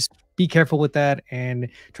just be careful with that and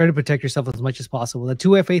try to protect yourself as much as possible. The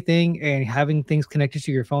 2FA thing and having things connected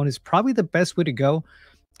to your phone is probably the best way to go.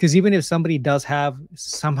 Because even if somebody does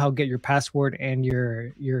somehow get your password and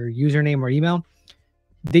your username or email,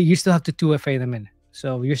 you still have to 2FA them in.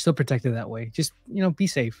 So you're still protected that way. Just, be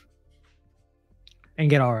safe. And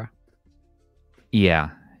get Aura. Yeah.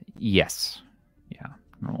 Yes. Yeah.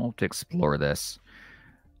 I'll have to explore this.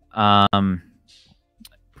 Pride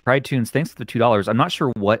Tunes, thanks for the $2. I'm not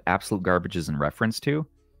sure what Absolute Garbage is in reference to.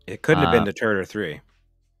 It couldn't have been the Turtle 3.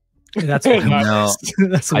 That's what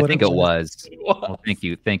that's what I think it was. Well,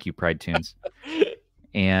 thank you, Pride Tunes.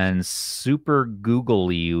 And Super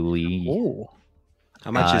Googly. Oh,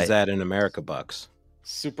 how much is that in America bucks?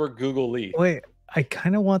 Super Googly. Wait, I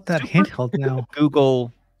kind of want that handheld now.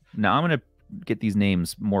 Google. Now I'm gonna get these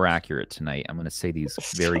names more accurate tonight. I'm gonna say these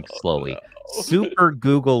very slowly. Super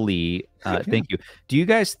Googly. Thank you. Do you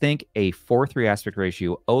guys think a 4:3 aspect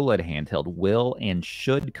ratio OLED handheld will and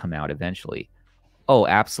should come out eventually? Oh,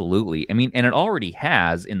 absolutely. I mean, and it already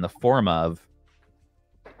has in the form of...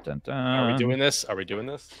 Dun, dun. Are we doing this?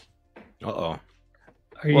 Uh-oh.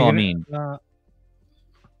 Well, I mean,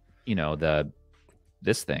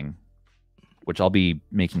 this thing, which I'll be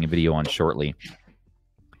making a video on shortly.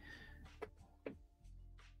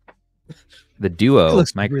 The Duo, it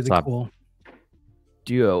looks Microsoft really cool.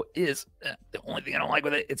 Duo is the only thing I don't like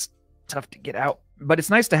with it. It's tough to get out, but it's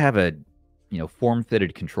nice to have a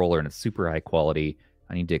form-fitted controller, and it's super high quality.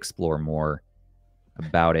 I need to explore more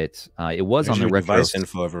about it. It was on the device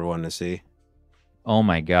info everyone to see. Oh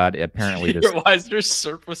my god! Apparently, why is there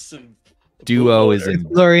Surface and Duo is in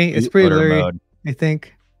blurry? It's pretty blurry mode. I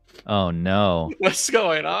think. Oh no! What's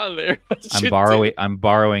going on there? I'm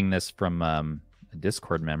borrowing this from a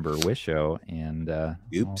Discord member, Wisho, and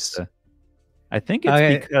oops. I think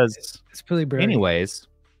it's because it's pretty blurry. Anyways,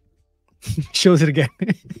 shows it again.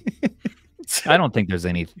 I don't think there's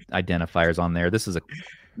any identifiers on there.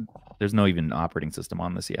 There's no even operating system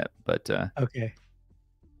on this yet, but okay.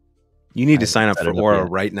 You need to sign up for Aura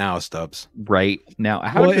right now, Stubbs. Right now.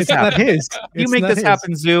 How did this happen? Not his. You make this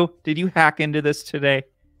happen, Zoo? Did you hack into this today?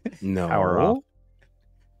 No. Power off.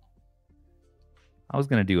 I was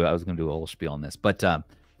gonna do a little spiel on this, but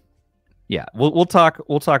yeah, we'll talk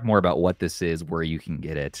more about what this is, where you can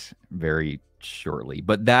get it very shortly.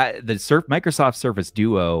 But Microsoft Surface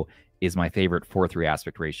Duo is my favorite 4:3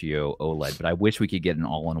 aspect ratio OLED, but I wish we could get an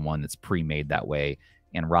all-in-one that's pre-made that way.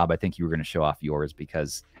 And Rob, I think you were going to show off yours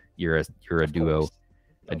because you're a Duo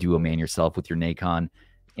man yourself with your Nacon.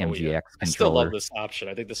 MGX I still controller. love this option.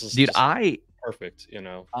 I think this is Dude, just perfect. You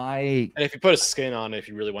know, I and if you put a skin on it, if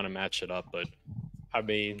you really want to match it up, but I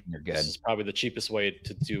mean, You're good. this is probably the cheapest way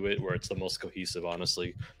to do it, where it's the most cohesive,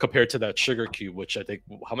 honestly, compared to that Sugar Cube, which I think,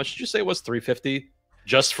 how much did you say it was? $350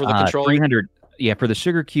 just for the controller. 300. Yeah, for the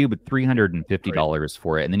Sugar Cube, $350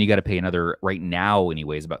 for it, and then you got to pay another right now,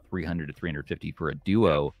 anyways, about $300 to $350 for a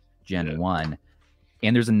Duo Gen 1.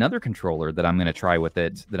 And there's another controller that I'm going to try with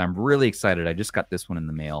it that I'm really excited. I just got this one in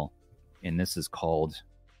the mail, and this is called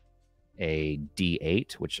a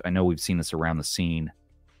D8, which I know we've seen this around the scene.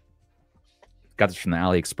 Got this from the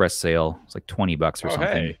AliExpress sale. It's like $20 or something.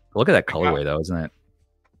 Hey. Look at that colorway, though, isn't it?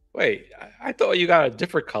 Wait, I thought you got a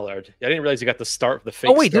different color. I didn't realize you got the fake.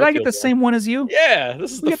 Oh wait, did I get Starfield the same one as you? Yeah,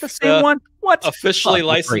 this is We get the same one. What? Officially Oh,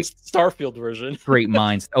 licensed Starfield version. Great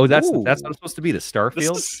minds. Oh, that's Ooh. what it's supposed to be. The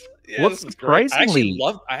Starfield. Yeah, Looks this is great. surprisingly.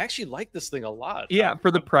 I actually like this thing a lot. Yeah,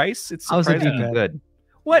 for the price, it's I was a surprisingly D-pad. good.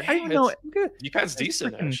 What? I Yeah, didn't know. it's- Good. D-pad's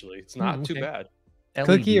decent freaking- actually. It's not too okay. bad.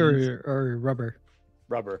 Cookie LEDs. or rubber?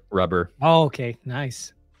 Rubber. Rubber. Oh, okay,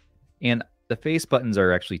 nice. And the face buttons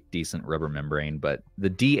are actually decent rubber membrane, but the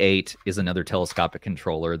D8 is another telescopic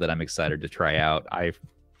controller that I'm excited to try out. I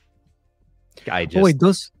just Oh wait,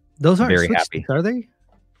 those aren't very Switch happy. sticks, are they?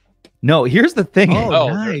 no. Here's the thing: Oh, No,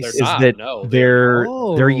 nice. they're is not. that No, they're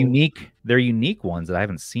Oh. unique. They're unique ones that I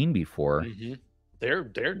haven't seen before. Mhm.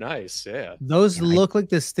 They're nice. Yeah. Those Yeah, I- look like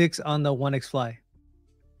the sticks on the 1X Fly.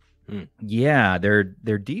 Yeah, they're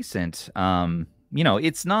decent. You know,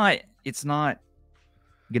 it's not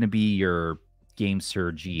gonna be your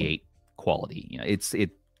GameSir G8 quality. You know, it's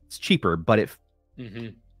cheaper, but it hmm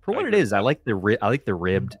for I what it agree is, I like the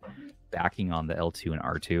ribbed backing on the L2 and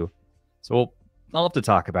R2. So I'll have to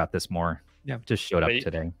talk about this more. Yeah. Just showed up Wait.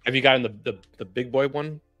 today. Have you gotten the big boy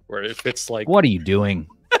one where it fits like? What are you doing?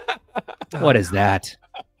 What is that?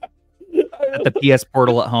 At the PS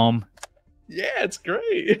Portal at home. Yeah, it's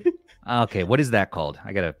great. Okay, what is that called?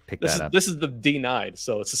 I gotta pick This that is up. this is the D9,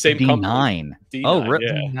 so it's the same D9. company. D9, Oh,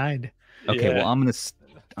 yeah. Nine. Okay, Yeah. well I'm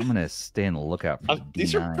gonna stay on the lookout for the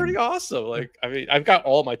These are D9. pretty awesome. Like, I mean, I've got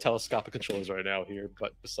all my telescopic controllers right now here,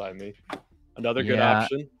 but beside me, another good Yeah.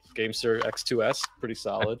 option. GameSir X2S, pretty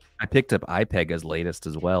solid. I picked up iPega's latest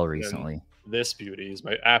as well recently. This beauty is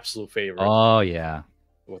my absolute favorite. Oh yeah.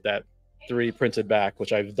 With that 3D printed back,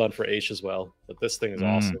 which I've done for Aish as well. But this thing is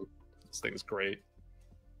awesome. This thing is great.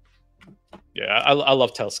 Yeah, I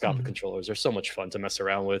love telescopic controllers. They're so much fun to mess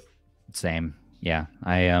around with. Same. Yeah.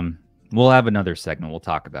 We'll have another segment. We'll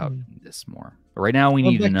talk about this more. But right now we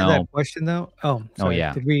Going need to back know. that question though. Oh, sorry.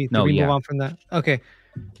 yeah. Did we No, move yeah. on from that? Okay.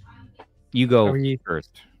 You go Are we-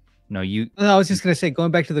 first. No, you. No, I was just gonna say,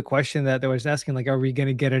 going back to the question that they was asking, like, are we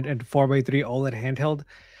gonna get it at 4x3 OLED handheld?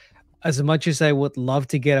 As much as I would love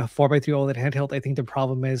to get a 4x3 OLED handheld, I think the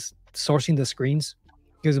problem is sourcing the screens,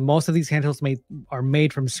 because most of these handhelds are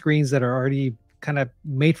made from screens that are already kind of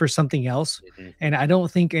made for something else. Mhm. And I don't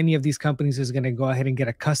think any of these companies is going to go ahead and get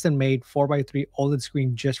a custom made 4x3 OLED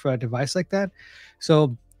screen just for a device like that.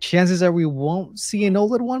 So chances are we won't see an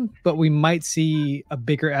OLED one, but we might see a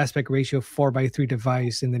bigger aspect ratio 4x3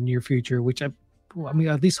 device in the near future, which I mean,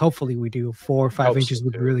 at least hopefully we do. 4 or 5 Hope so, inches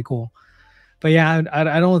would be too. really cool. But yeah,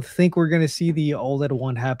 I don't think we're going to see the OLED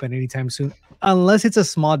one happen anytime soon, unless it's a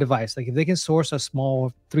small device. Like if they can source a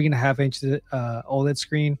small 3.5-inch OLED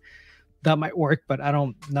screen, that might work, but I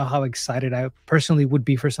don't know how excited I personally would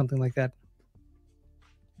be for something like that.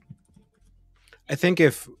 I think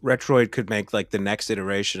if Retroid could make like the next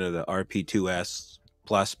iteration of the RP2S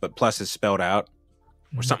Plus, but Plus is spelled out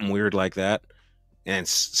or Mhm. something weird like that, and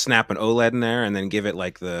snap an OLED in there and then give it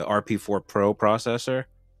like the RP4 Pro processor,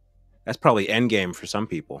 that's probably endgame for some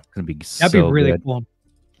people. It's gonna be That'd so be really good. cool.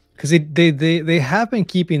 Because they have been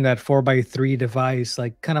keeping that 4x3 device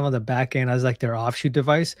like kind of on the back end as like their offshoot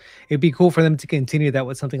device. It'd be cool for them to continue that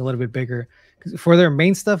with something a little bit bigger. 'Cause for their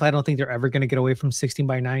main stuff, I don't think they're ever going to get away from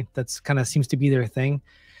 16:9. That's kind of seems to be their thing.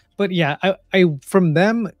 But yeah, I from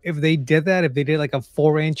them, if they did like a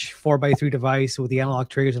 4-inch 4x3 device with the analog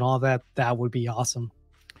triggers and all of that, that would be awesome.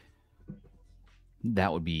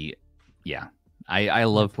 That would be, yeah. I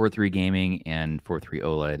love 4.3 gaming, and 4.3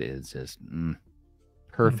 OLED is just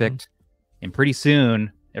perfect. And pretty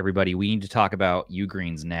soon, everybody, we need to talk about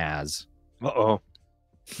Ugreen's NAS. Uh-oh.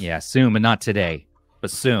 Yeah, soon, but not today.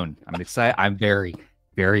 But soon. I'm excited. I'm very,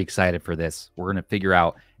 very excited for this. We're gonna figure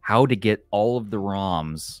out how to get all of the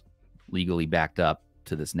ROMs legally backed up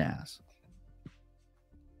to this NAS.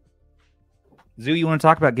 Zoo, you want to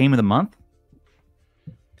talk about game of the month?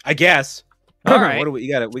 I guess. All right. What do we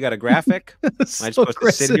got? We got a graphic. Am I So supposed to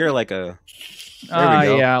aggressive. sit here like a? There we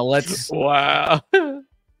go. Yeah, let's Wow.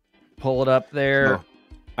 pull it up there. Oh.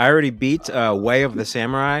 I already beat Way of the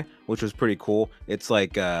Samurai, which was pretty cool. It's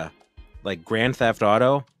like Grand Theft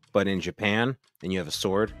Auto, but in Japan, and you have a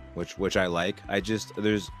sword, which I like.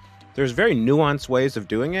 There's very nuanced ways of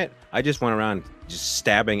doing it. I just went around just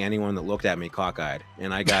stabbing anyone that looked at me cockeyed,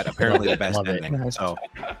 and I got apparently the best ending. So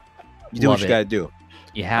you do what you got to do.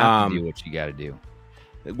 You have to do what you got to do.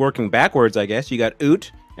 Working backwards, I guess, you got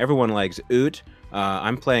Oot. Everyone likes Oot.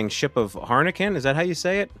 I'm playing Ship of Harnikin. Is that how you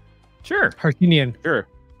say it? Sure. Harkinian. Sure.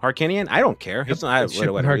 Harkinian? I don't care. It's not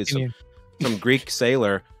whatever. He's some Greek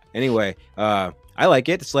sailor. Anyway, I like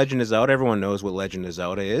it. It's Legend of Zelda. Everyone knows what Legend of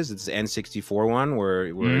Zelda is. It's the N64 one where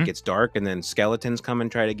it gets dark and then skeletons come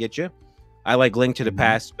and try to get you. I like Link to the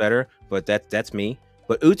Past better, but that's me.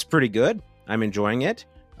 But Oot's pretty good. I'm enjoying it.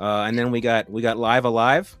 And then we got Live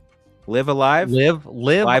Alive. Live Alive. Live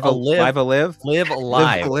Live alive. Alive. Live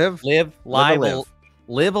alive. Live live live.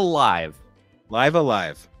 Live alive. Live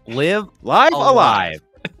Alive. Live Live alive.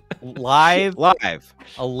 Live. Live.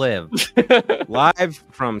 A live. Live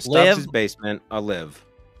from Stubbs' basement. A live.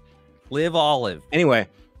 Live olive. Anyway,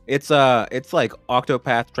 it's like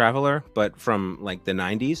Octopath Traveler, but from like the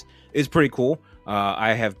 90s. It's pretty cool.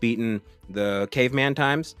 I have beaten the caveman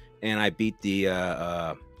times, and I beat the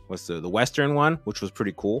the Western one, which was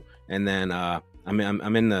pretty cool. And then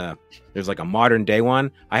I'm in the there's like a modern day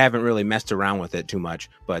one. I haven't really messed around with it too much,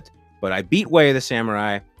 but I beat Way of the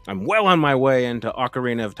Samurai. I'm well on my way into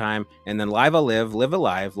Ocarina of Time, and then Live Alive, Live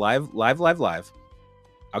Alive, Live.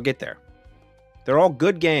 I'll get there. They're all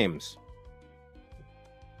good games.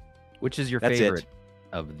 Which is your That's favorite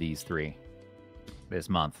of these three this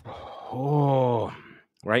month? Oh,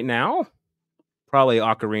 right now, probably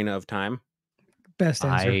Ocarina of Time. Best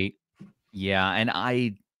answer. Yeah, and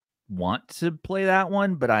I want to play that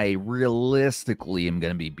one, but I realistically am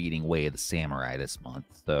going to be beating Way of the Samurai this month.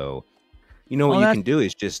 So, you know what you can do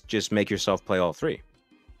is just make yourself play all three.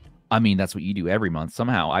 I mean, that's what you do every month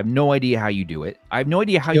somehow. I have no idea how you do it. I have no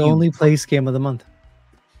idea how you only play Game of the Month.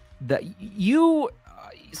 That you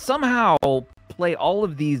somehow play all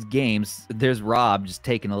of these games. There's Rob just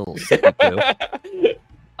taking a little sip or two.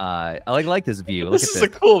 I like this view. Look This is a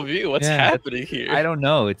cool view. What's happening here? I don't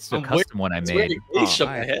know. It's a custom one I made. Aish on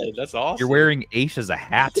my head. That's awesome. You're wearing Aish as a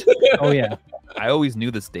hat. Oh yeah. I always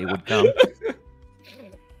knew this day would come.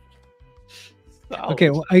 Okay,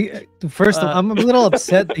 well, I'm a little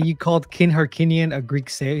upset that you called King Harkinian a Greek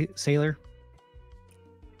sailor.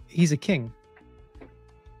 He's a king.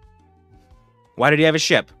 Why did he have a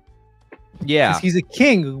ship? Yeah, he's a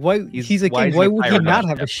king. Why he's a king? Why would he not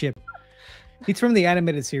have a ship? He's from the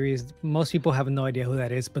animated series. Most people have no idea who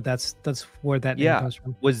that is, but that's where that name comes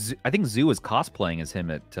from. I think Zoo was cosplaying as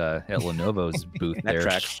him at Lenovo's booth there.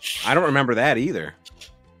 Tracks. I don't remember that either.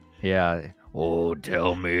 Yeah. Oh,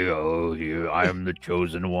 tell me, I am the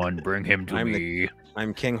chosen one. Bring him to me.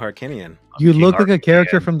 I'm King Harkinian. You look like a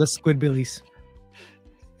character from the Squidbillies.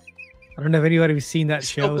 I don't know if anybody has seen that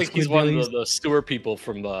show. I think he's one of the sewer people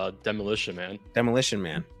from Demolition Man. Demolition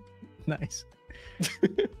Man. Nice.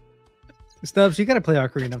 Stubbs, you got to play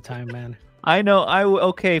Ocarina of Time, man. I know.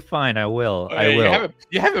 Okay, fine. I will. I will.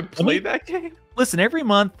 You haven't played that game? Listen, every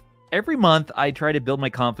month I try to build my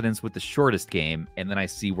confidence with the shortest game, and then I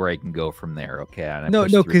see where I can go from there. Okay. No,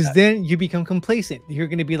 because then you become complacent. You're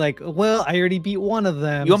going to be like, well, I already beat one of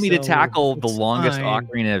them. You want me to tackle the longest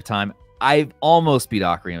Ocarina of Time? I've almost beat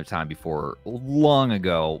Ocarina of Time before, long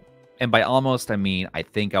ago. And by almost, I mean, I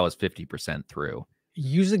think I was 50% through.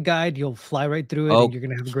 Use a guide. You'll fly right through it, and you're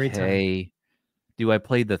going to have a great time. Do I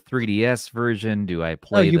play the 3DS version? Do I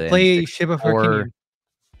play you play Ship of Harkinian.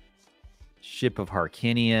 Ship of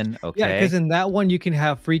Harkinian. Okay. Yeah, because in that one you can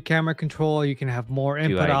have free camera control. You can have more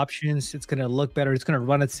input options. It's gonna look better. It's gonna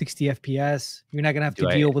run at 60 FPS. You're not gonna have to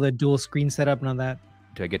deal with a dual screen setup. None of that.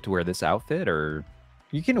 Do I get to wear this outfit, or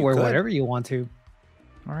you can wear whatever you want to?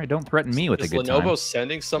 All right, don't threaten me with a good time. Is Lenovo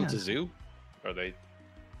sending some to Zoo? Are they?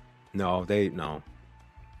 No, no.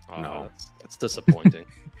 Oh, no, that's disappointing.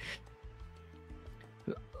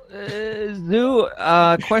 Zoo,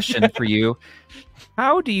 question for you.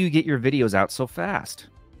 How do you get your videos out so fast?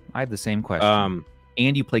 I have the same question.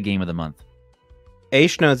 And you play Game of the Month.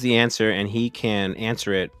 Aish knows the answer, and he can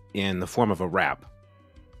answer it in the form of a rap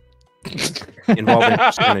involving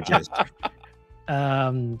percentages.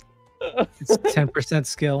 It's 10%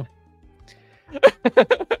 skill.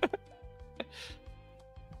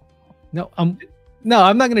 No, I'm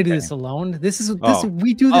not going to do this alone.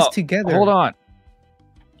 We do this together. Hold on.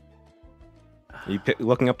 Are you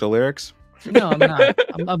looking up the lyrics? No, I'm not.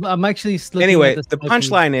 I'm actually looking anyway, at the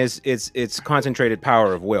punchline is it's concentrated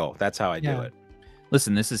power of will. That's how I do it.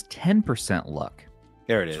 Listen, this is 10% luck.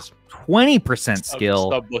 There it is. 20% skill.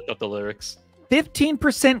 Stop looking up the lyrics.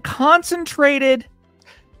 15% concentrated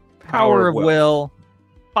power of will,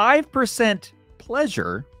 5%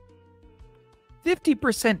 pleasure,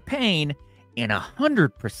 50% pain, and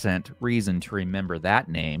 100% reason to remember that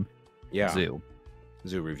name. Yeah.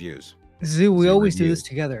 ZuReviews. Zoo, we always do this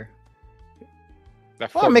together.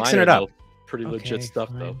 I'm mixing it up. Pretty legit stuff,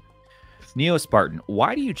 fine. though. Neo Spartan,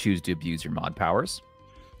 why do you choose to abuse your mod powers?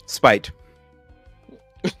 Spite.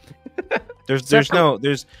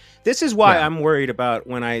 This is why I'm worried about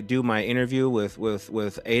when I do my interview with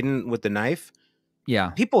Aiden with the knife. Yeah.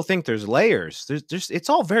 People think there's layers. It's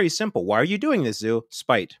all very simple. Why are you doing this, Zoo?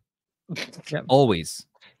 Spite. Yep. Always.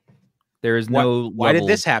 There is no why did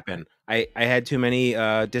this happen? I had too many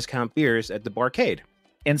discount beers at the barcade.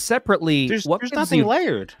 And separately, There's nothing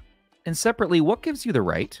layered. And separately, what gives you the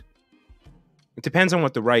right? It depends on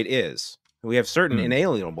what the right is. We have certain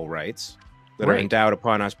inalienable rights that are endowed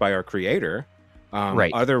upon us by our creator.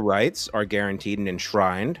 Other rights are guaranteed and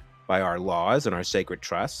enshrined by our laws and our sacred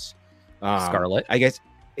trusts. Scarlet. I guess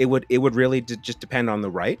it would really just depend on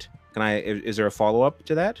the right. Is there a follow-up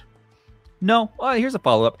to that? No. Here's a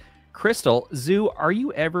follow-up. Crystal, Zoo, are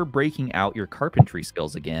you ever breaking out your carpentry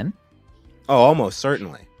skills again? Oh, almost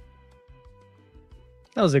certainly.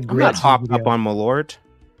 That was a I'm great not hopped up on Malort.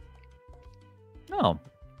 No.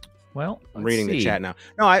 Well, I'm reading the chat now.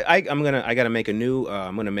 No, I gotta make a new.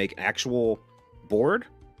 I'm gonna make an actual board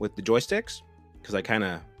with the joysticks because I kind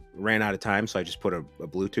of ran out of time, so I just put a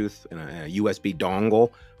Bluetooth and a USB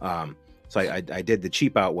dongle. So I did the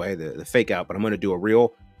cheap out way, the fake out, but I'm gonna do a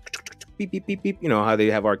real beep beep beep beep. You know how they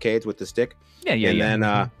have arcades with the stick.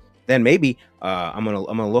 Yeah. Then maybe I'm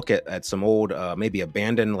gonna look at some old maybe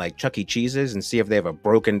abandoned like Chuck E. Cheese's and see if they have a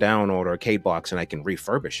broken down old arcade box and I can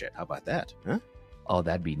refurbish it. How about that? Huh? Oh,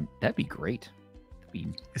 that'd be great.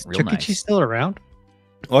 Is Chuck E. Cheese still around?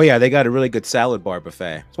 Oh yeah, they got a really good salad bar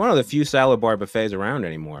buffet. It's one of the few salad bar buffets around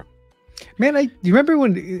anymore. Man, do you remember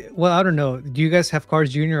when? Well, I don't know. Do you guys have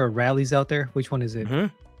Cars Jr. or Rallies out there? Which one is it?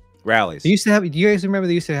 Rallies. They used to have. Do you guys remember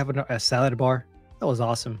they used to have a salad bar? That was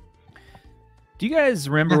awesome. Do you guys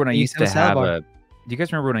remember when I used to have a? Do you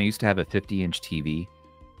guys remember when I used to have a 50-inch TV,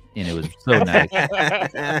 and it was so nice.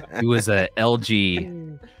 It was a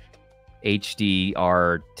LG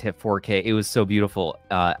HDR 4K. It was so beautiful.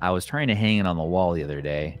 I was trying to hang it on the wall the other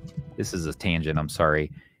day. This is a tangent. I'm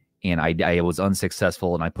sorry. And I was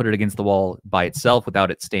unsuccessful, and I put it against the wall by itself without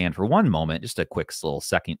it stand for one moment, just a quick little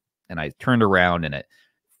second. And I turned around, and it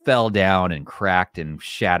fell down and cracked and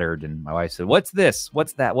shattered. And my wife said, "What's this?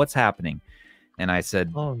 What's that? What's happening?" And I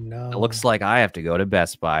said, "Oh no! It looks like I have to go to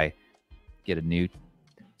Best Buy, get a new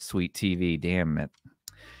sweet TV. Damn it!"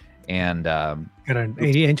 And got an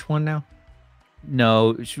 80-inch one now.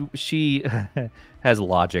 No, she has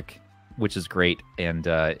Logic, which is great, and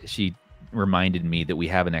she reminded me that we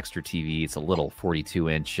have an extra TV. It's a little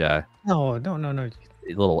 42-inch. No.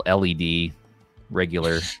 Little LED,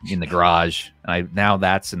 regular in the garage. Now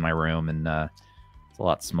that's in my room, and it's a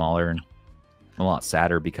lot smaller and a lot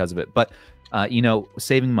sadder because of it. But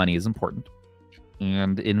saving money is important,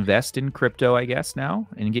 and invest in crypto, I guess, now,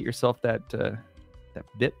 and get yourself that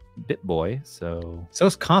BitBoy. So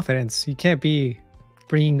it's confidence. You can't be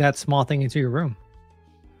bringing that small thing into your room.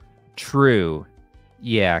 True.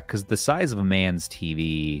 Yeah, because the size of a man's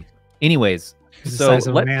TV. Anyways, the size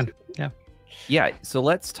of a man. Yeah. Yeah. So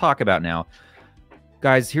let's talk about now,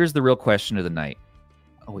 guys. Here's the real question of the night.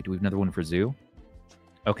 Oh wait, do we have another one for Zoo?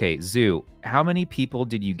 Okay, Zoo. How many people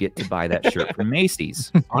did you get to buy that shirt from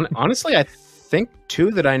Macy's? Honestly, I think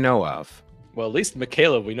 2 that I know of. Well, at least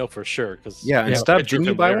Michaela, we know for sure. And Stubbs, didn't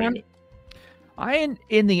you buy one? I,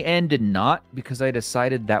 in the end, did not, because I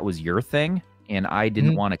decided that was your thing, and I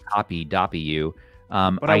didn't want to copy you.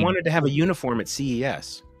 But I wanted to have a uniform at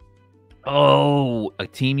CES. Oh, a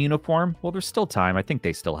team uniform? Well, there's still time. I think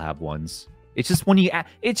they still have ones. It's just when you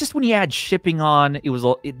add shipping on,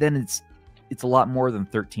 then it's a lot more than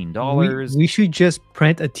 $13. We should just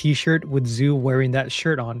print a T-shirt with Zoo wearing that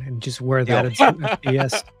shirt on and just wear that at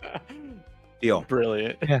CES. Deal.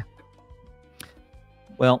 Brilliant. Yeah.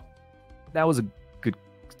 Well, that was a good,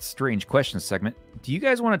 strange question segment. Do you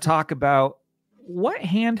guys want to talk about what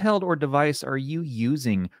handheld or device are you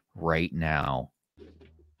using right now?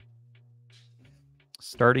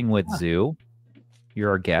 Starting with Zoo.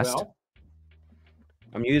 You're our guest. Well,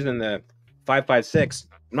 I'm using the 556.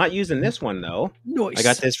 I'm not using this one, though. Nice. I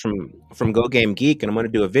got this from Go Game Geek, and I'm going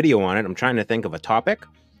to do a video on it. I'm trying to think of a topic,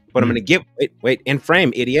 but I'm going to give... Wait, in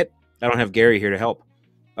frame, idiot. I don't have Gary here to help.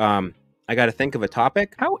 I got to think of a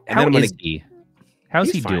topic. How's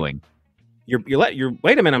he doing? You're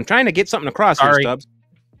wait a minute. I'm trying to get something across here, Stubbs.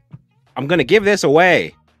 I'm going to give this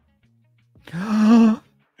away.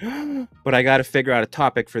 but I got to figure out a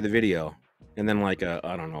topic for the video, and then like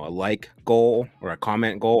I don't know, a like goal or a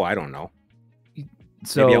comment goal. I don't know.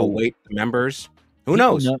 So maybe I'll wait the members. Who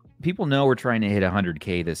knows? People know we're trying to hit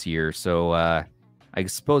 100K this year, so I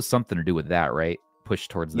suppose something to do with that, right? Push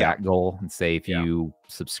towards that goal and say if you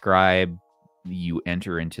subscribe, you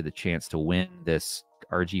enter into the chance to win this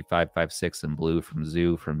RG556 in blue from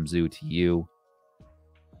Zoo to you.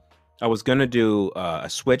 I was gonna do a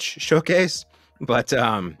Switch showcase, but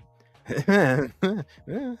I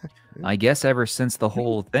guess ever since the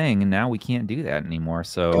whole thing, and now we can't do that anymore.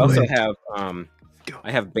 So I also have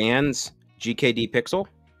I have Band's GKD Pixel.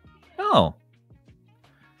 Oh,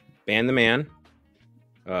 Band the Man,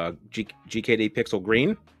 GKD Pixel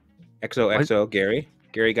Green, XOXO Gary.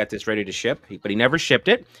 Gary got this ready to ship, but he never shipped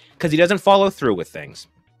it because he doesn't follow through with things.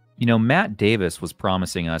 You know, Matt Davis was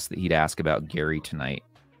promising us that he'd ask about Gary tonight.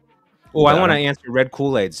 Oh, I want to answer Red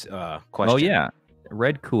Kool-Aid's question. Oh yeah,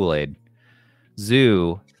 Red Kool-Aid.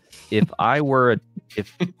 Zoo, if we're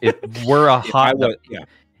a hot dog,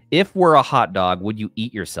 if we're a hot dog, would you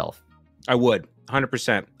eat yourself? I would,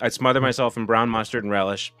 100%. I'd smother myself in brown mustard and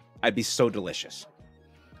relish. I'd be so delicious.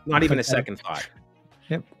 Not even a second thought.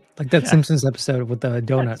 Yep, like that Simpsons episode with the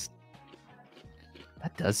donut.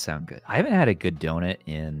 That does sound good. I haven't had a good donut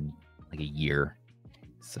in like a year,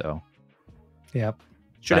 so yep.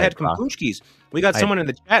 Should have had Punchkis. We got someone in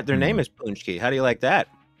the chat. Their name is Punchki. How do you like that?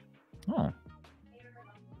 Oh,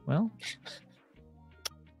 well.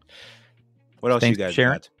 What else you guys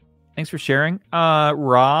got? Thanks for sharing.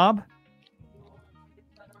 Rob,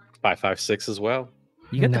 556 as well.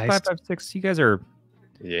 You got the 556. You guys are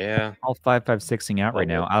all 556ing out right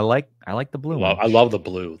now. I like the blue one. I love the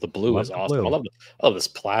blue. The blue is awesome. I love this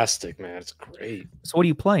plastic, man. It's great. So what are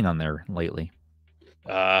you playing on there lately?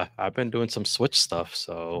 I've been doing some Switch stuff,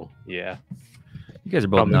 so yeah. You guys are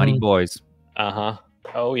both naughty boys.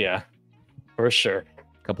 Oh yeah, for sure.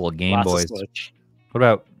 A couple of Game Boys. What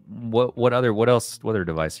about what other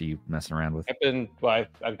device are you messing around with?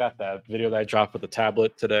 I've got that video that I dropped with the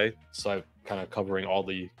tablet today, so I'm kind of covering all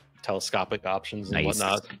the telescopic options and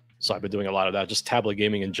whatnot. So I've been doing a lot of that, just tablet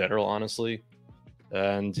gaming in general, honestly.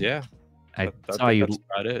 And yeah, I saw you. That's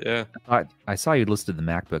about it. Yeah, I saw you listed the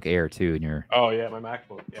MacBook Air too in your. Oh yeah, my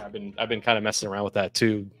MacBook. Yeah, I've been kind of messing around with that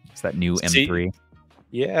too. It's that new M3.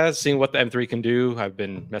 Yeah, seeing what the M3 can do. I've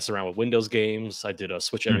been messing around with Windows games. I did a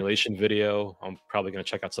Switch emulation video. I'm probably going to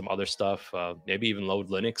check out some other stuff. Maybe even load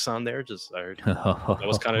Linux on there. Just I heard that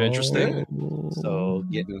was kind of interesting. So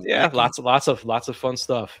yeah, lots of fun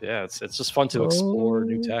stuff. Yeah, it's just fun to explore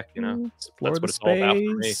new tech. You know, that's what it's all about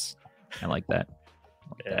for me. I like that.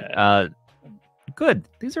 Good.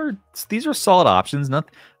 These are solid options.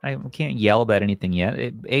 I can't yell about anything yet.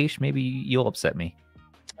 Aish, maybe you'll upset me.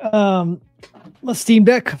 My Steam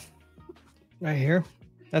Deck right here.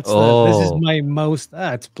 This is my most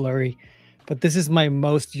it's blurry, but this is my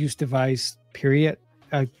most used device, period.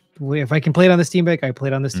 If I can play it on the Steam Deck, I play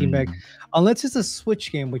it on the Steam Deck, unless it's a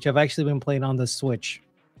Switch game, which I've actually been playing on the Switch.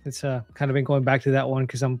 It's kind of been going back to that one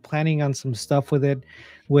because I'm planning on some stuff with it,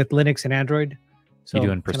 with Linux and Android. So you're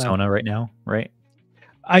doing Persona right now, right?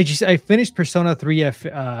 I finished Persona 3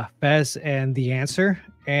 FS and The Answer,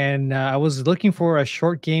 and I was looking for a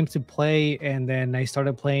short game to play, and then I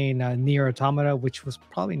started playing Nier Automata, which was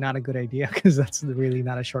probably not a good idea because that's really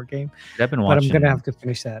not a short game. But I'm gonna have to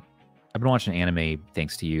finish that. I've been watching anime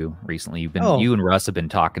thanks to you recently. You and Russ have been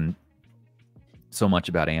talking so much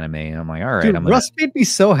about anime, and I'm like, all right. Dude, Russ made me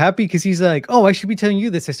so happy because he's like, oh, I should be telling you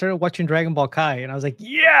this. I started watching Dragon Ball Kai, and I was like,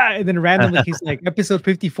 yeah. And then randomly he's like, episode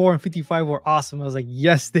 54 and 55 were awesome. I was like,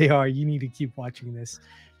 yes, they are. You need to keep watching this.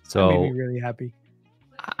 So that made me really happy.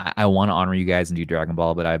 I want to honor you guys and do Dragon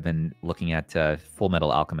Ball, but I've been looking at Full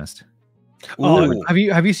Metal Alchemist. Oh,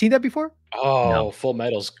 have you seen that before? Oh, no. Full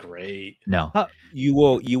Metal's great. No, you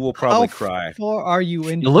will probably cry. How far are you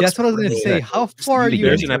in? That's what I was going to say. How far are you?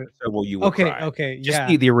 There's an episode where you will cry. Okay, just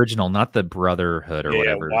the original, not the Brotherhood or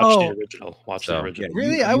whatever. Watch the original. Watch the original.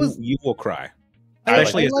 Yeah, really, you will cry.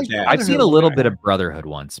 Especially as a dad. I've seen a little bit of Brotherhood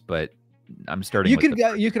once, but I'm starting.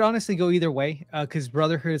 You could honestly go either way because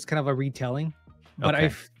Brotherhood is kind of a retelling, but I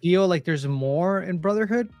feel like there's more in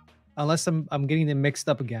Brotherhood, unless I'm getting them mixed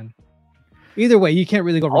up again. Either way, you can't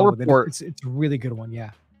really go wrong with it. It's a really good one. Yeah.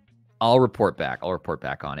 I'll report back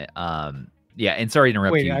on it. Yeah, and sorry to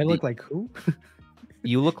interrupt you. Wait, I look like who?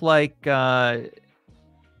 You look like well,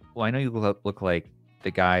 I know you look like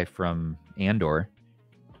the guy from Andor.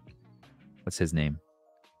 What's his name?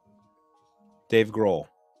 Dave Grohl.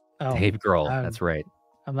 Oh, Dave Grohl. That's right.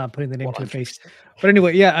 I'm not putting the name to the face. But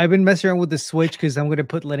anyway, yeah, I've been messing around with the Switch because I'm going to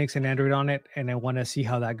put Linux and Android on it, and I want to see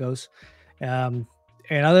how that goes.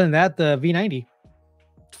 And other than that, the V90.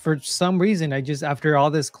 for some reason, I just, after all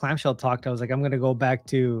this clamshell talk, I was like, I'm gonna go back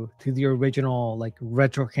to the original like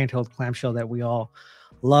retro handheld clamshell that we all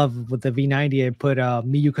love with the V90. I put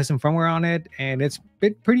Miyu custom firmware on it, and it's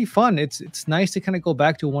been pretty fun. It's nice to kind of go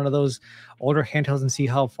back to one of those older handhelds and see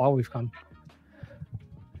how far we've come.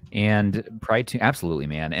 And Pride, absolutely,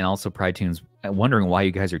 man. And also Pride Tunes, wondering why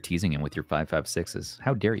you guys are teasing him with your 556s.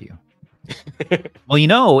 How dare you? Well, you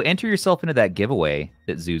know, enter yourself into that giveaway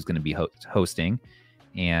that Zoo's going to be hosting,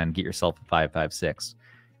 and get yourself a 556.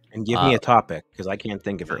 And give me a topic, because I can't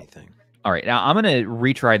think of anything. All right, now I'm going to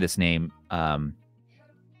retry this name.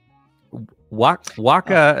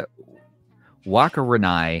 Waka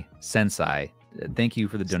Renai Sensei. Thank you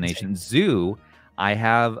for the donation. Zoo, I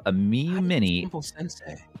have a Miyu Mini,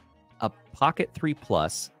 Sensei. a Pocket 3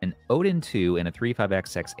 Plus, an Odin 2, and a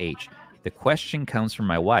 35XXH. The question comes from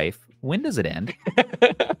my wife. When does it end?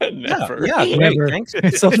 Never. Yeah, great. Never. Thanks.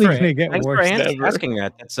 It's only gonna get Thanks for worse. asking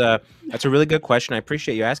that. That's a really good question. I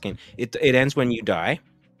appreciate you asking. It ends when you die,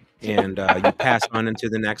 and you pass on into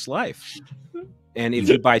the next life. And if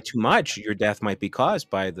you buy too much, your death might be caused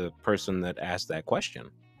by the person that asked that question.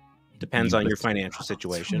 Depends on your financial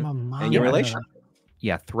situation and your relationship.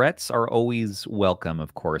 Yeah, threats are always welcome,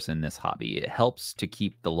 of course, in this hobby. It helps to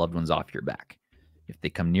keep the loved ones off your back. If they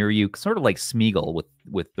come near you, sort of like Smeagol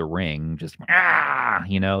with the ring, just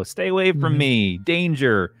stay away from me,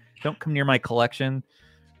 danger, don't come near my collection.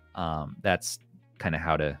 That's kind of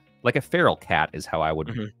how to, like a feral cat is how I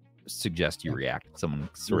would suggest you react. Someone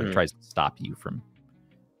sort of tries to stop you from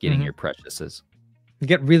getting your preciouses. You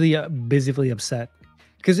get really visibly upset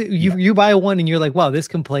because you buy one and you're like, wow, this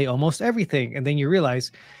can play almost everything, and then you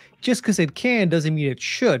realize just because it can doesn't mean it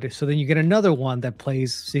should. So then you get another one that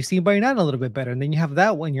plays 16:9 a little bit better. And then you have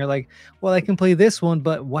that one. You're like, well, I can play this one,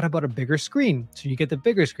 but what about a bigger screen? So you get the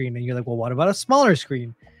bigger screen, and you're like, well, what about a smaller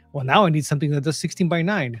screen? Well, now I need something that does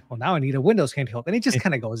 16:9. Well, now I need a Windows handheld. And it just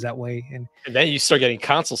kind of goes that way. And then you start getting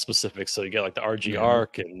console specific. So you get like the RG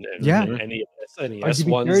Arc and NES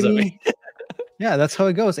ones. RGB30. Yeah, that's how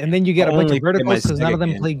it goes. And then you get a bunch of verticals because none of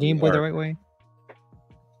them play Game Boy the right way.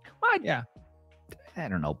 What? Yeah. I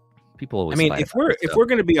don't know. People always. I mean, if we're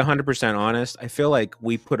going to be 100% honest, I feel like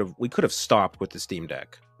we could have stopped with the Steam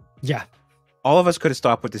Deck. Yeah, all of us could have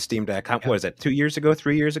stopped with the Steam Deck. What was that? 2 years ago,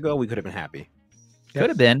 3 years ago, we could have been happy. Could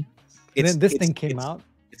have been. And then this thing came out.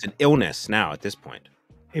 It's an illness now at this point.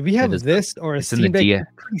 If you have this or a Steam Deck,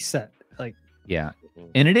 you're pretty set. Like, yeah,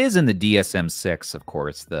 and it is in the DSM-6, of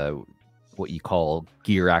course, the what you call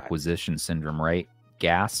gear acquisition syndrome, right?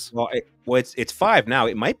 Gas. Well, it's 5 now.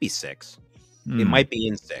 It might be 6. It might be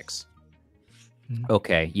in 6.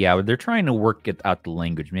 Okay, yeah, they're trying to work out the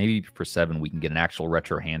language. Maybe for 7 we can get an actual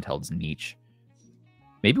retro handhelds niche.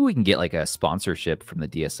 Maybe we can get like a sponsorship from the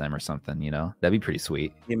DSM or something, you know? That'd be pretty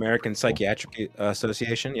sweet. The American Psychiatric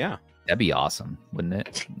Association, yeah. That'd be awesome, wouldn't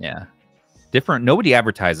it? Yeah. Different. Nobody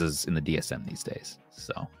advertises in the DSM these days,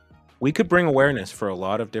 so. We could bring awareness for a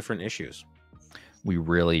lot of different issues. We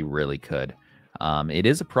really, really could. It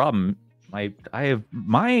is a problem. I have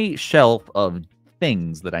my shelf of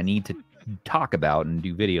things that I need to talk about and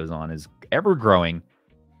do videos on is ever growing,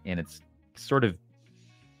 and it's sort of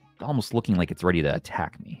almost looking like it's ready to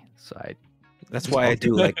attack me. So that's why I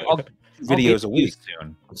do like videos a week.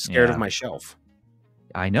 Soon. I'm scared of my shelf.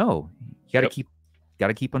 I know. You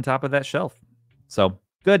gotta keep on top of that shelf. So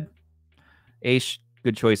good. Aish,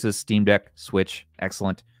 good choices. Steam Deck, Switch,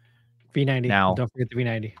 excellent. V90. Now, don't forget the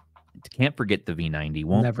V90. Can't forget the V90.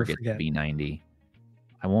 Won't Never forget forget the V90.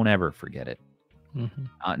 I won't ever forget it.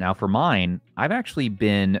 Now for mine, I've actually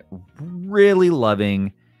been really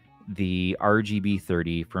loving the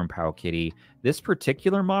RGB30 from Powkitty. This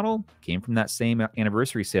particular model came from that same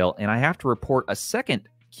anniversary sale, and I have to report a second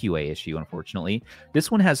QA issue, unfortunately.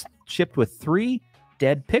 This one has shipped with 3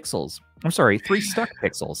 dead pixels. I'm sorry, 3 stuck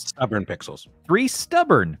pixels. Stubborn pixels. 3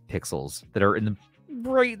 stubborn pixels that are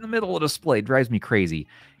right in the middle of the display. Drives me crazy.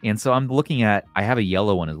 And so I'm looking at, I have a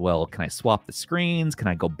yellow one as well. Can I swap the screens? Can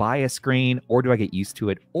I go buy a screen? Or do I get used to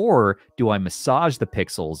it? Or do I massage the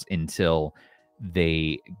pixels until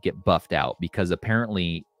they get buffed out? Because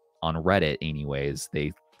apparently on Reddit anyways,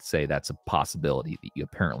 they say that's a possibility that you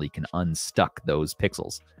apparently can unstuck those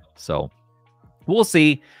pixels. So we'll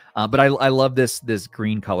see. But I love this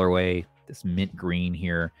green colorway, this mint green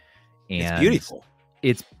here. And it's beautiful.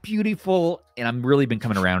 It's beautiful, and I've really been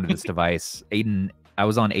coming around to this device. I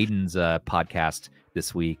was on Aiden's podcast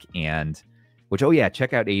this week, oh yeah,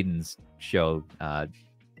 check out Aiden's show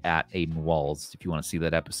at Aiden Walls if you want to see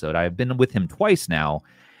that episode. I've been with him twice now,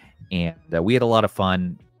 and we had a lot of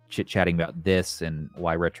fun chit-chatting about this and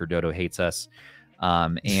why Retro Dodo hates us.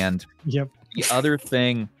 And yep, The other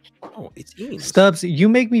thing, Oh, it's Eames. Stubbs, you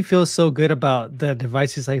make me feel so good about the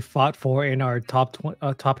devices I fought for in our top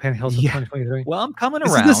handhelds of Yeah. 2023. well, I'm coming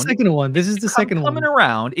This around. is the second one. This is the second I'm one. coming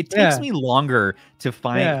around. It takes Yeah. me longer to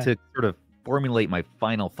find Yeah. to sort of formulate my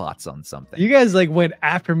final thoughts on something. You guys like went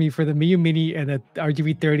after me for the Miu Mini and the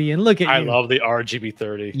RGB30, and look at I you. love the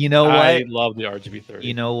RGB30. You know I what? love the RGB30.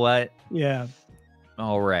 You know what? Yeah.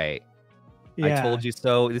 All right. Yeah. I told you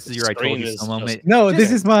so. This is your I told Screen you is so just- moment. No, Just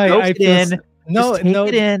this is my. soak I it feel in. s- no, Just take no.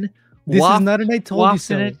 it in. This Waft- is not an I told you waft in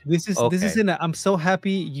so. it. This is Okay. an. I'm so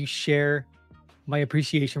happy you share my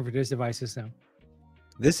appreciation for these devices now.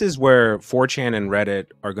 This is where 4chan and Reddit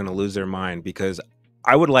are going to lose their mind, because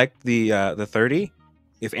I would like the 30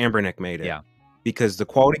 if Ambernick made it. Yeah. Because the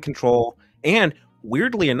quality control, and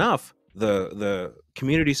weirdly enough, the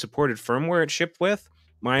community supported firmware it shipped with,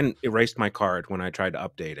 mine erased my card when I tried to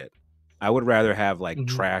update it. I would rather have like Mhm.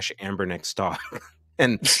 trash Ambernick stock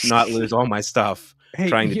and not lose all my stuff Hey,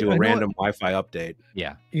 trying to you- do I a know random Wi-Fi update.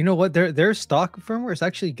 Yeah. You know what? Their stock firmware is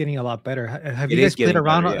actually getting a lot better. Have It you is guys played getting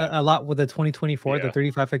around better, yeah. a lot with the 2024, the Yeah.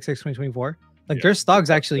 35XX 2024? Like Yeah. their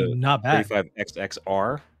stock's actually The not bad.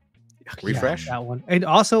 35XXR refresh. Yeah, that one. And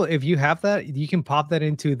also, if you have that, you can pop that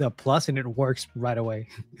into the Plus, and it works right away.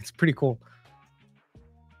 It's pretty cool.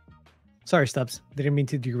 Sorry, Stubbs. Didn't mean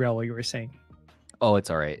to derail what you were saying. Oh, it's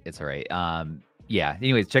all right. It's all right. Yeah.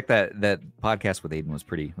 Anyways, check that podcast with Aiden was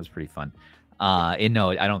pretty fun. And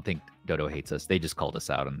no, I don't think Dodo hates us. They just called us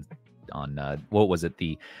out on what was it?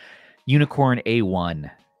 The Unicorn A1.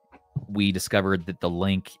 We discovered that the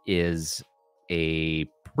link is a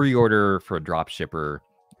pre-order for a drop shipper,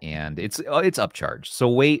 and it's upcharged. So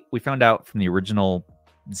wait, we found out from the original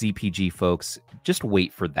ZPG folks, just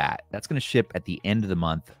wait for that. That's going to ship at the end of the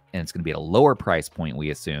month, and it's going to be at a lower price point,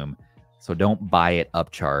 we assume. So don't buy it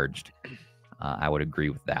upcharged. I would agree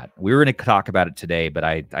with that. We were going to talk about it today, but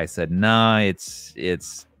I said, nah, it's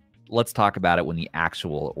let's talk about it when the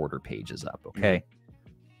actual order page is up. Okay.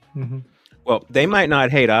 Mm-hmm. Well, they might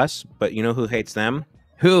not hate us, but you know who hates them?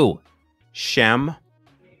 Who? Shem.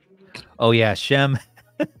 Oh yeah, Shem.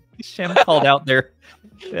 Shem called out their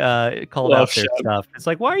Love Shem. stuff. It's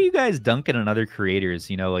like, why are you guys dunking on other creators?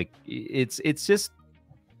 You know, like it's just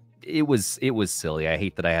it was silly. I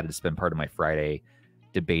hate that I had to spend part of my Friday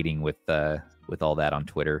debating with all that on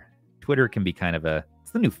Twitter. Twitter can be kind of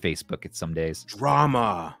it's the new Facebook at some days.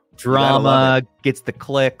 Drama. Drama gets the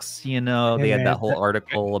clicks, you know. Hey, They had man, that whole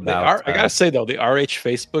article about I gotta say though, the RH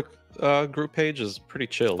Facebook group page is pretty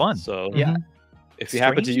chill. Fun. So yeah, if you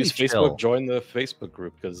happen to use Strangely Facebook, chill. join the Facebook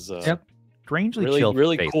group because Yep. strangely really chill.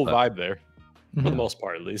 really cool Facebook. vibe there for the Mhm. most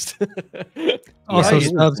part, at least. Also, Yeah,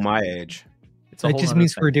 Stubbs, my age. It's a that whole just nother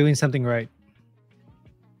means thing. we're doing something right.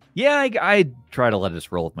 Yeah, I try to let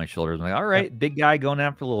this roll with my shoulders. I'm like, all right, big guy going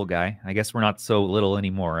after little guy. I guess we're not so little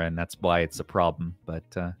anymore, and that's why it's a problem. But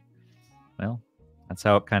well, that's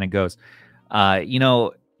how it kind of goes. You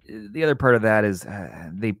know, the other part of that is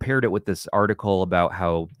they paired it with this article about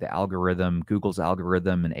how the algorithm, Google's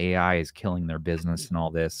algorithm, and AI is killing their business and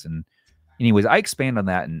all this. And anyways, I expand on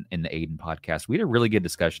that in the Aiden podcast. We had a really good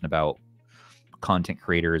discussion about content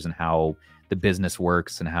creators and how the business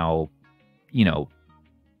works and how, you know,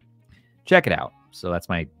 check it out. So that's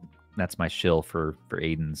my shill for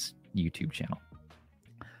Aiden's YouTube channel.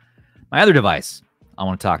 My other device I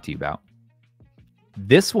want to talk to you about.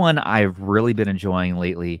 This one I've really been enjoying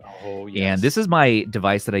lately. Oh yes. And this is my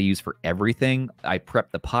device that I use for everything. I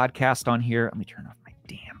prep the podcast on here. Let me turn off my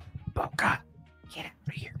damn bokeh. Get it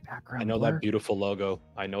right here, background. I know blur. that beautiful logo.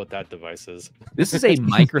 I know what that device is. This is a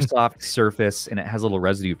Microsoft Surface, and it has a little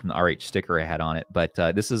residue from the RH sticker I had on it. But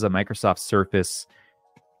this is a Microsoft Surface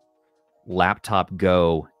Laptop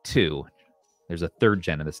Go 2. There's a third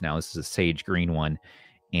gen of this now. This is a sage green one.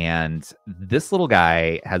 And this little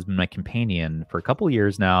guy has been my companion for a couple of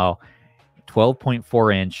years now.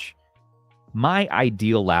 12.4 inch. My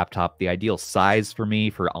ideal laptop, the ideal size for me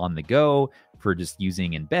for on the go, for just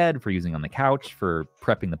using in bed, for using on the couch, for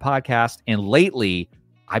prepping the podcast. And lately,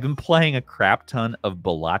 I've been playing a crap ton of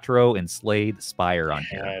Balatro and Slay the Spire on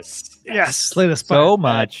here. Yes. Slay the Spire. So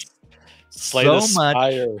much. Slay so the much.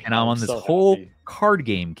 Spire. And I'm on this so whole happy. card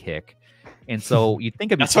game kick. And so you'd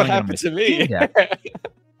think I'd be That's what playing on my happened to Steam me. Deck.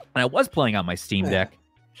 And I was playing on my Steam Deck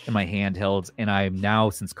and my handhelds. And I'm now,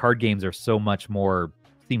 since card games are so much more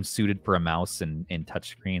seem suited for a mouse and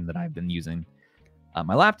touchscreen, that I've been using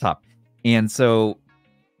my laptop. And so,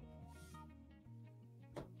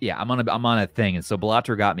 yeah, I'm on a thing. And so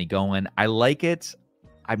Balatro got me going. I like it.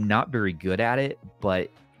 I'm not very good at it, but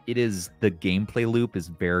it is, the gameplay loop is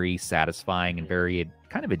very satisfying and very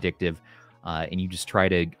kind of addictive. and you just try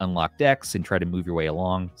to unlock decks and try to move your way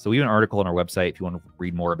along. So we have an article on our website if you want to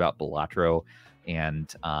read more about Balatro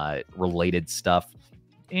and related stuff.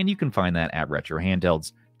 And you can find that at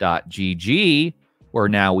retrohandhelds.gg, where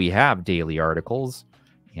now we have daily articles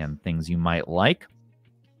and things you might like.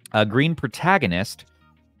 Green Protagonist.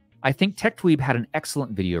 I think TechTweeb had an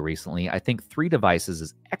excellent video recently. I think 3 devices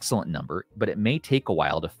is excellent number, but it may take a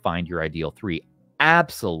while to find your ideal 3.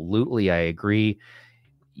 Absolutely, I agree.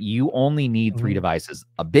 You only need 3 devices: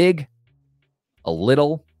 a big, a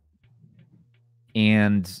little,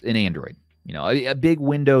 and an Android. You know, a big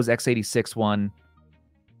Windows x86 one,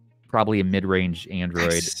 probably a mid-range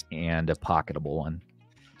Android, and a pocketable one.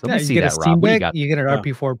 So Yeah, let me you see get a that, Steam Rob. What do you Deck, got? you get an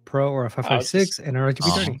RP4 Pro or a 556, and an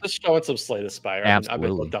RGB30. Just showing some Slay the Spire. I've been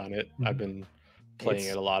Absolutely. hooked on it. I've been playing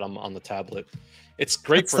It's- it a lot on the tablet. It's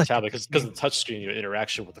great That's for a like- tablet because of the touchscreen,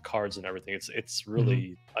 interaction with the cards and everything. It's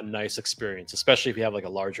really a nice experience, especially if you have like a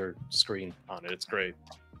larger screen on it. It's great.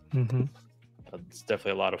 Mhm. It's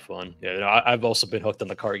definitely a lot of fun. Yeah, I've also been hooked on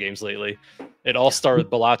the card games lately. It all started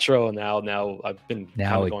with Balatro, and now I've been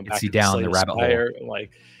Now kinda it going gets back you to down Slay the rabbit hole. Spire.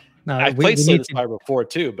 Like No, I've we played Slay need the to- Spire before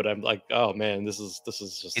too, but I'm like, oh man, this is just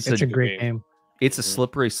It's such It's a good great game. It's a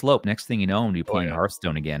slippery slope. Next thing you know, I'm gonna be playing yeah.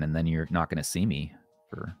 Hearthstone again, and then you're not going to see me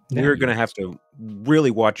for. We're going to have to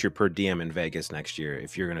really watch your per diem in Vegas next year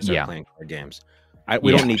if you're going to start playing card games.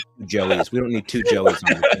 We don't need 2 Joeys. We don't need 2 Joeys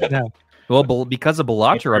on the No. Well, because of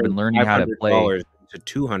Balatro, I've been learning how to play. $500 to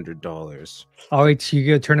 $200. Oh, wait, so you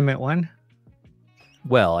go tournament 1?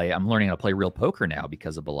 Well, I'm learning how to play real poker now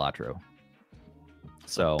because of Balatro.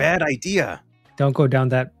 So Bad idea. Don't go down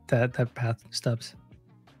that path, Stubbs.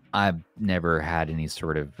 I've never had any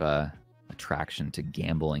sort of attraction to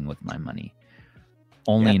gambling with my money.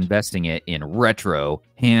 Only Yet. investing it in retro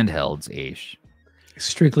handhelds, Aish,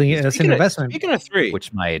 Strictly as an Speaking of- investment. Speaking of 3,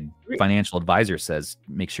 which my financial advisor says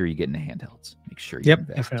make sure you get into handhelds. Make sure you Yep,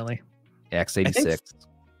 invest. definitely. x86.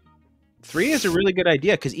 3 is a really good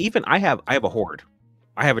idea because even I have a hoard.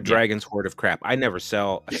 I have a dragon's hoard of crap. I never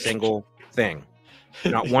sell a single thing.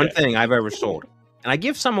 Not one thing I've ever sold. And I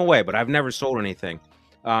give some away, but I've never sold anything.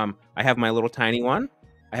 I have my little tiny one.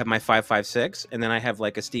 I have my 556, and then I have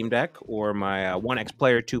like a Steam Deck or my 1X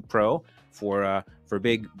Player 2 Pro for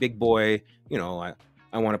big boy. You know,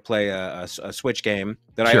 I want to play a Switch game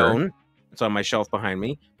that I own. It's on my shelf behind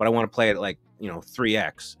me, but I want to play it like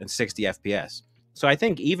 3x and 60 FPS. So I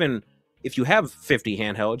think even if you have 50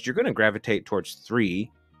 handhelds, you're going to gravitate towards 3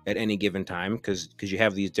 at any given time because you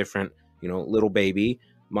have these different, little baby,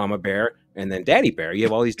 mama bear, and then daddy bear. You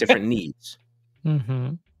have all these different needs.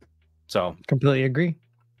 Mm-hmm. So Completely agree.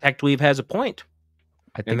 TechTweeb has a point.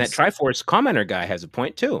 I think And that Triforce commenter guy has a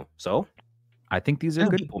point too. So I think these are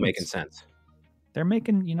good people points. making sense. They're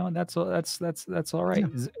making, that's all right.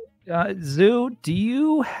 Zoo, do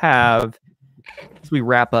you have, as we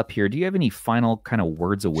wrap up here, do you have any final kind of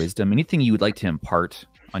words of wisdom? Anything you would like to impart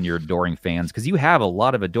on your adoring fans? Because you have a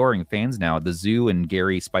lot of adoring fans now. The Zoo and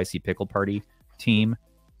Gary Spicy Pickle Party team.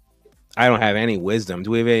 I don't have any wisdom. Do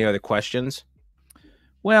we have any other questions?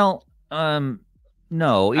 Well,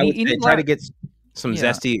 no. I would say try to get some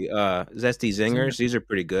Yeah. zesty zingers. These are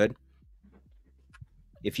pretty good.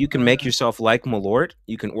 If you can make yourself like Malort,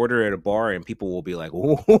 you can order at a bar and people will be like,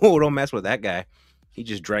 "Oh, don't mess with that guy. He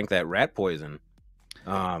just drank that rat poison."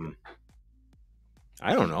 I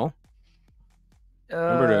don't know.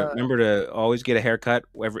 Remember to always get a haircut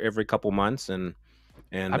every couple months and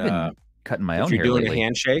I've been cutting my own if you're hair doing lately. a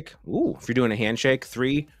handshake, if you're doing a handshake,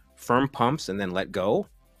 3 firm pumps and then let go.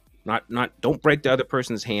 Not don't break the other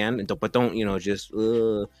person's hand, and but don't just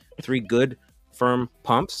 3 good firm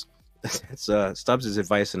pumps. That's Stubbs'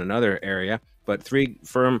 advice in another area, but 3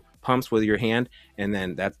 firm pumps with your hand, and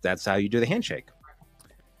then that's how you do the handshake.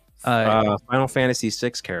 Final Fantasy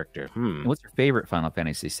VI character. What's your favorite Final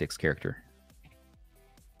Fantasy VI character?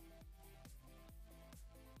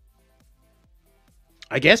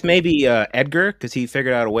 I guess maybe Edgar, because he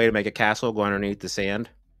figured out a way to make a castle go underneath the sand.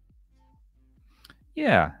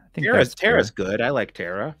 Yeah, I think Terra's good. I like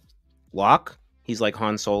Terra. Locke, he's like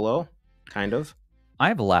Han Solo, kind of. I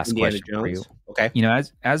have a last Indiana question for you. Jones.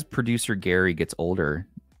 Okay. As producer Gary gets older,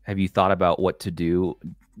 have you thought about what to do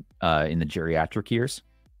in the geriatric years?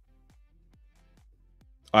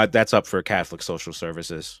 That's up for Catholic Social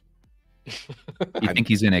Services. You think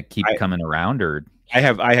he's going to keep coming around, or I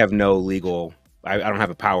have no legal. I don't have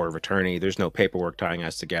a power of attorney. There's no paperwork tying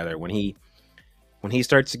us together. When he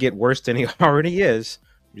starts to get worse than he already is,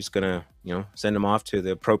 I'm just gonna send him off to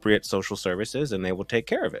the appropriate social services, and they will take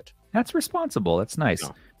care of it. That's responsible. That's nice.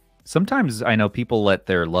 No. Sometimes I know people let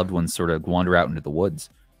their loved ones sort of wander out into the woods.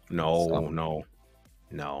 No.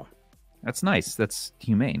 That's nice. That's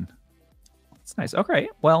humane. It's nice. Okay.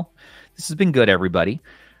 Well, this has been good, everybody.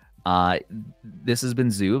 This has been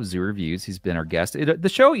Zoo of ZuReviews. He's been our guest. The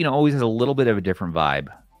show, always has a little bit of a different vibe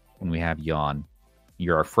when we have you on.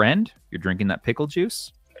 You're our friend. You're drinking that pickle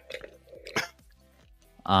juice.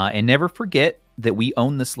 And never forget that we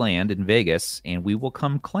own this land in Vegas, and we will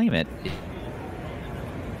come claim it.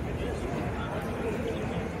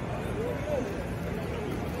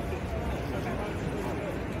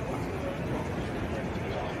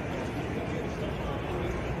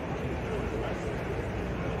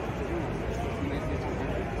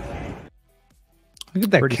 Look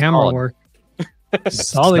at that Pretty camera solid. work.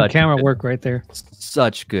 Solid Such camera good- work right there.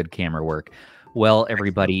 Such good camera work. Well,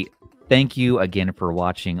 everybody, thank you again for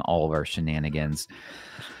watching all of our shenanigans.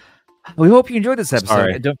 We hope you enjoyed this episode.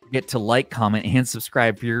 Sorry. And don't forget to like, comment, and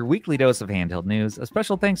subscribe for your weekly dose of handheld news. A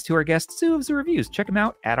special thanks to our guest, Zoo of ZuReviews. Check him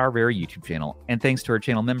out at our very YouTube channel. And thanks to our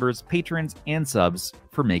channel members, patrons, and subs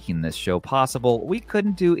for making this show possible. We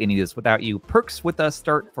couldn't do any of this without you. Perks with us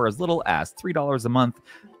start for as little as $3 a month.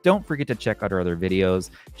 Don't forget to check out our other videos.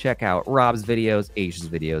 Check out Rob's videos, Aish's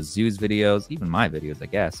videos, Zoo's videos, even my videos, I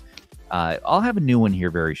guess. I'll have a new one here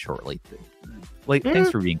very shortly. Thanks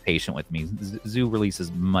for being patient with me. Zoo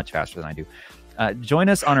releases much faster than I do. Join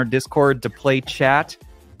us on our Discord to play chat.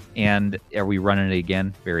 And are we running it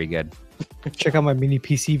again? Very good. Check out my mini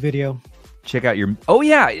PC video. Check out your... Oh,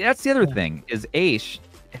 yeah. That's the other thing is Aish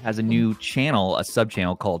has a new channel, a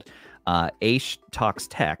sub-channel called Aish Talks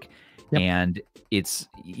Tech. Yep. And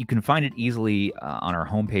you can find it easily on our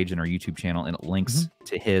homepage and our YouTube channel, and it links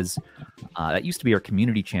to his. That used to be our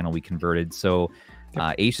community channel we converted. So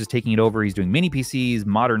Aish is taking it over. He's doing mini PCs,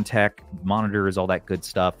 modern tech, monitors, all that good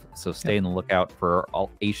stuff. So stay on the lookout for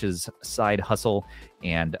all Aish's side hustle.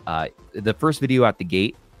 And the first video out the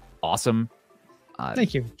gate, awesome.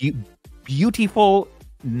 Thank you. Beautiful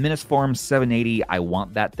Minisform 780. I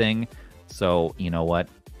want that thing. So you know what?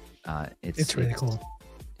 It's really cool.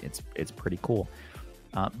 It's pretty cool.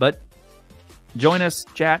 But join us,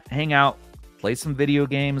 chat, hang out, play some video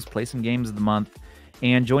games, play some games of the month,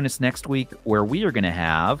 and join us next week where we are going to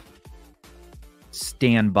have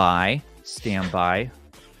Stand by.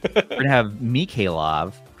 We're going to have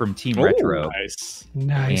Mikhailov from Team Retro. Nice.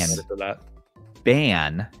 Nice. And For that.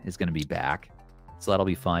 Ban is going to be back. So that'll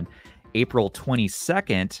be fun. April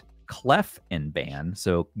 22nd, Clef and Ban.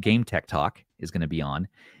 So Game Tech Talk is going to be on.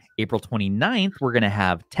 April 29th, we're going to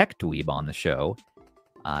have Tech Dweeb on the show.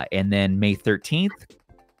 And then May 13th,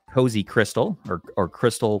 Cozy Crystal, or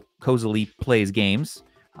Crystal Cozily Plays Games.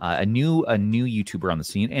 A new YouTuber on the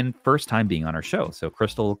scene and first time being on our show. So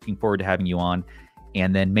Crystal, looking forward to having you on.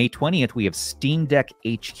 And then May 20th, we have Steam Deck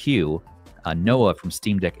HQ. Noah from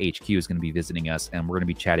Steam Deck HQ is going to be visiting us, and we're going to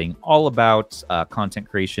be chatting all about content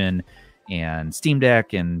creation and Steam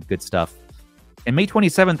Deck and good stuff. And May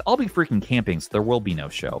 27th, I'll be freaking camping, so there will be no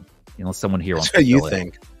show unless someone here wants to That's what you fill it.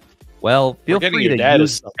 think. Well, feel We're getting free your to dad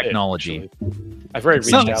use stuff, technology. actually. I've already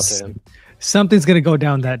reached out to him. Something's gonna go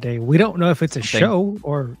down that day. We don't know if it's a Something. show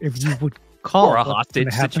or if you would call Or a what's gonna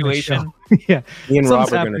hostage happen in the show. situation. Yeah. Me and Rob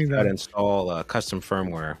Something's are going to happening try to there. install custom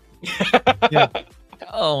firmware. Yeah.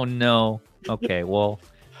 Oh no. Okay, well,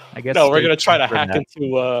 I guess No, we're stay gonna try to tuned for hack that.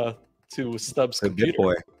 into Stubbs' The computer.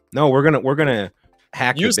 BitBoy. No, we're gonna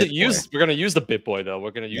hack We're the BitBoy. gonna use the BitBoy though. We're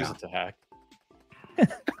gonna use Yeah. it to hack.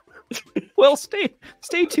 Well, stay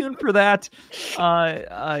tuned for that.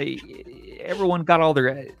 Everyone got all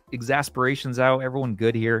their exasperations out. Everyone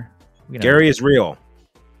good here. Gary is real.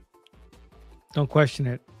 Don't question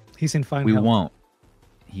it. He's in fine We health. won't.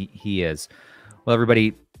 He is. Well,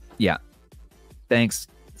 everybody, yeah. Thanks.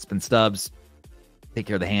 It's been Stubbs. Take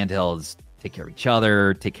care of the handhelds. Take care of each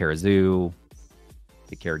other. Take care of Zoo.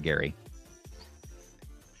 Take care of Gary.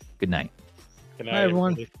 Good night. Good Bye,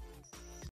 everyone. everybody.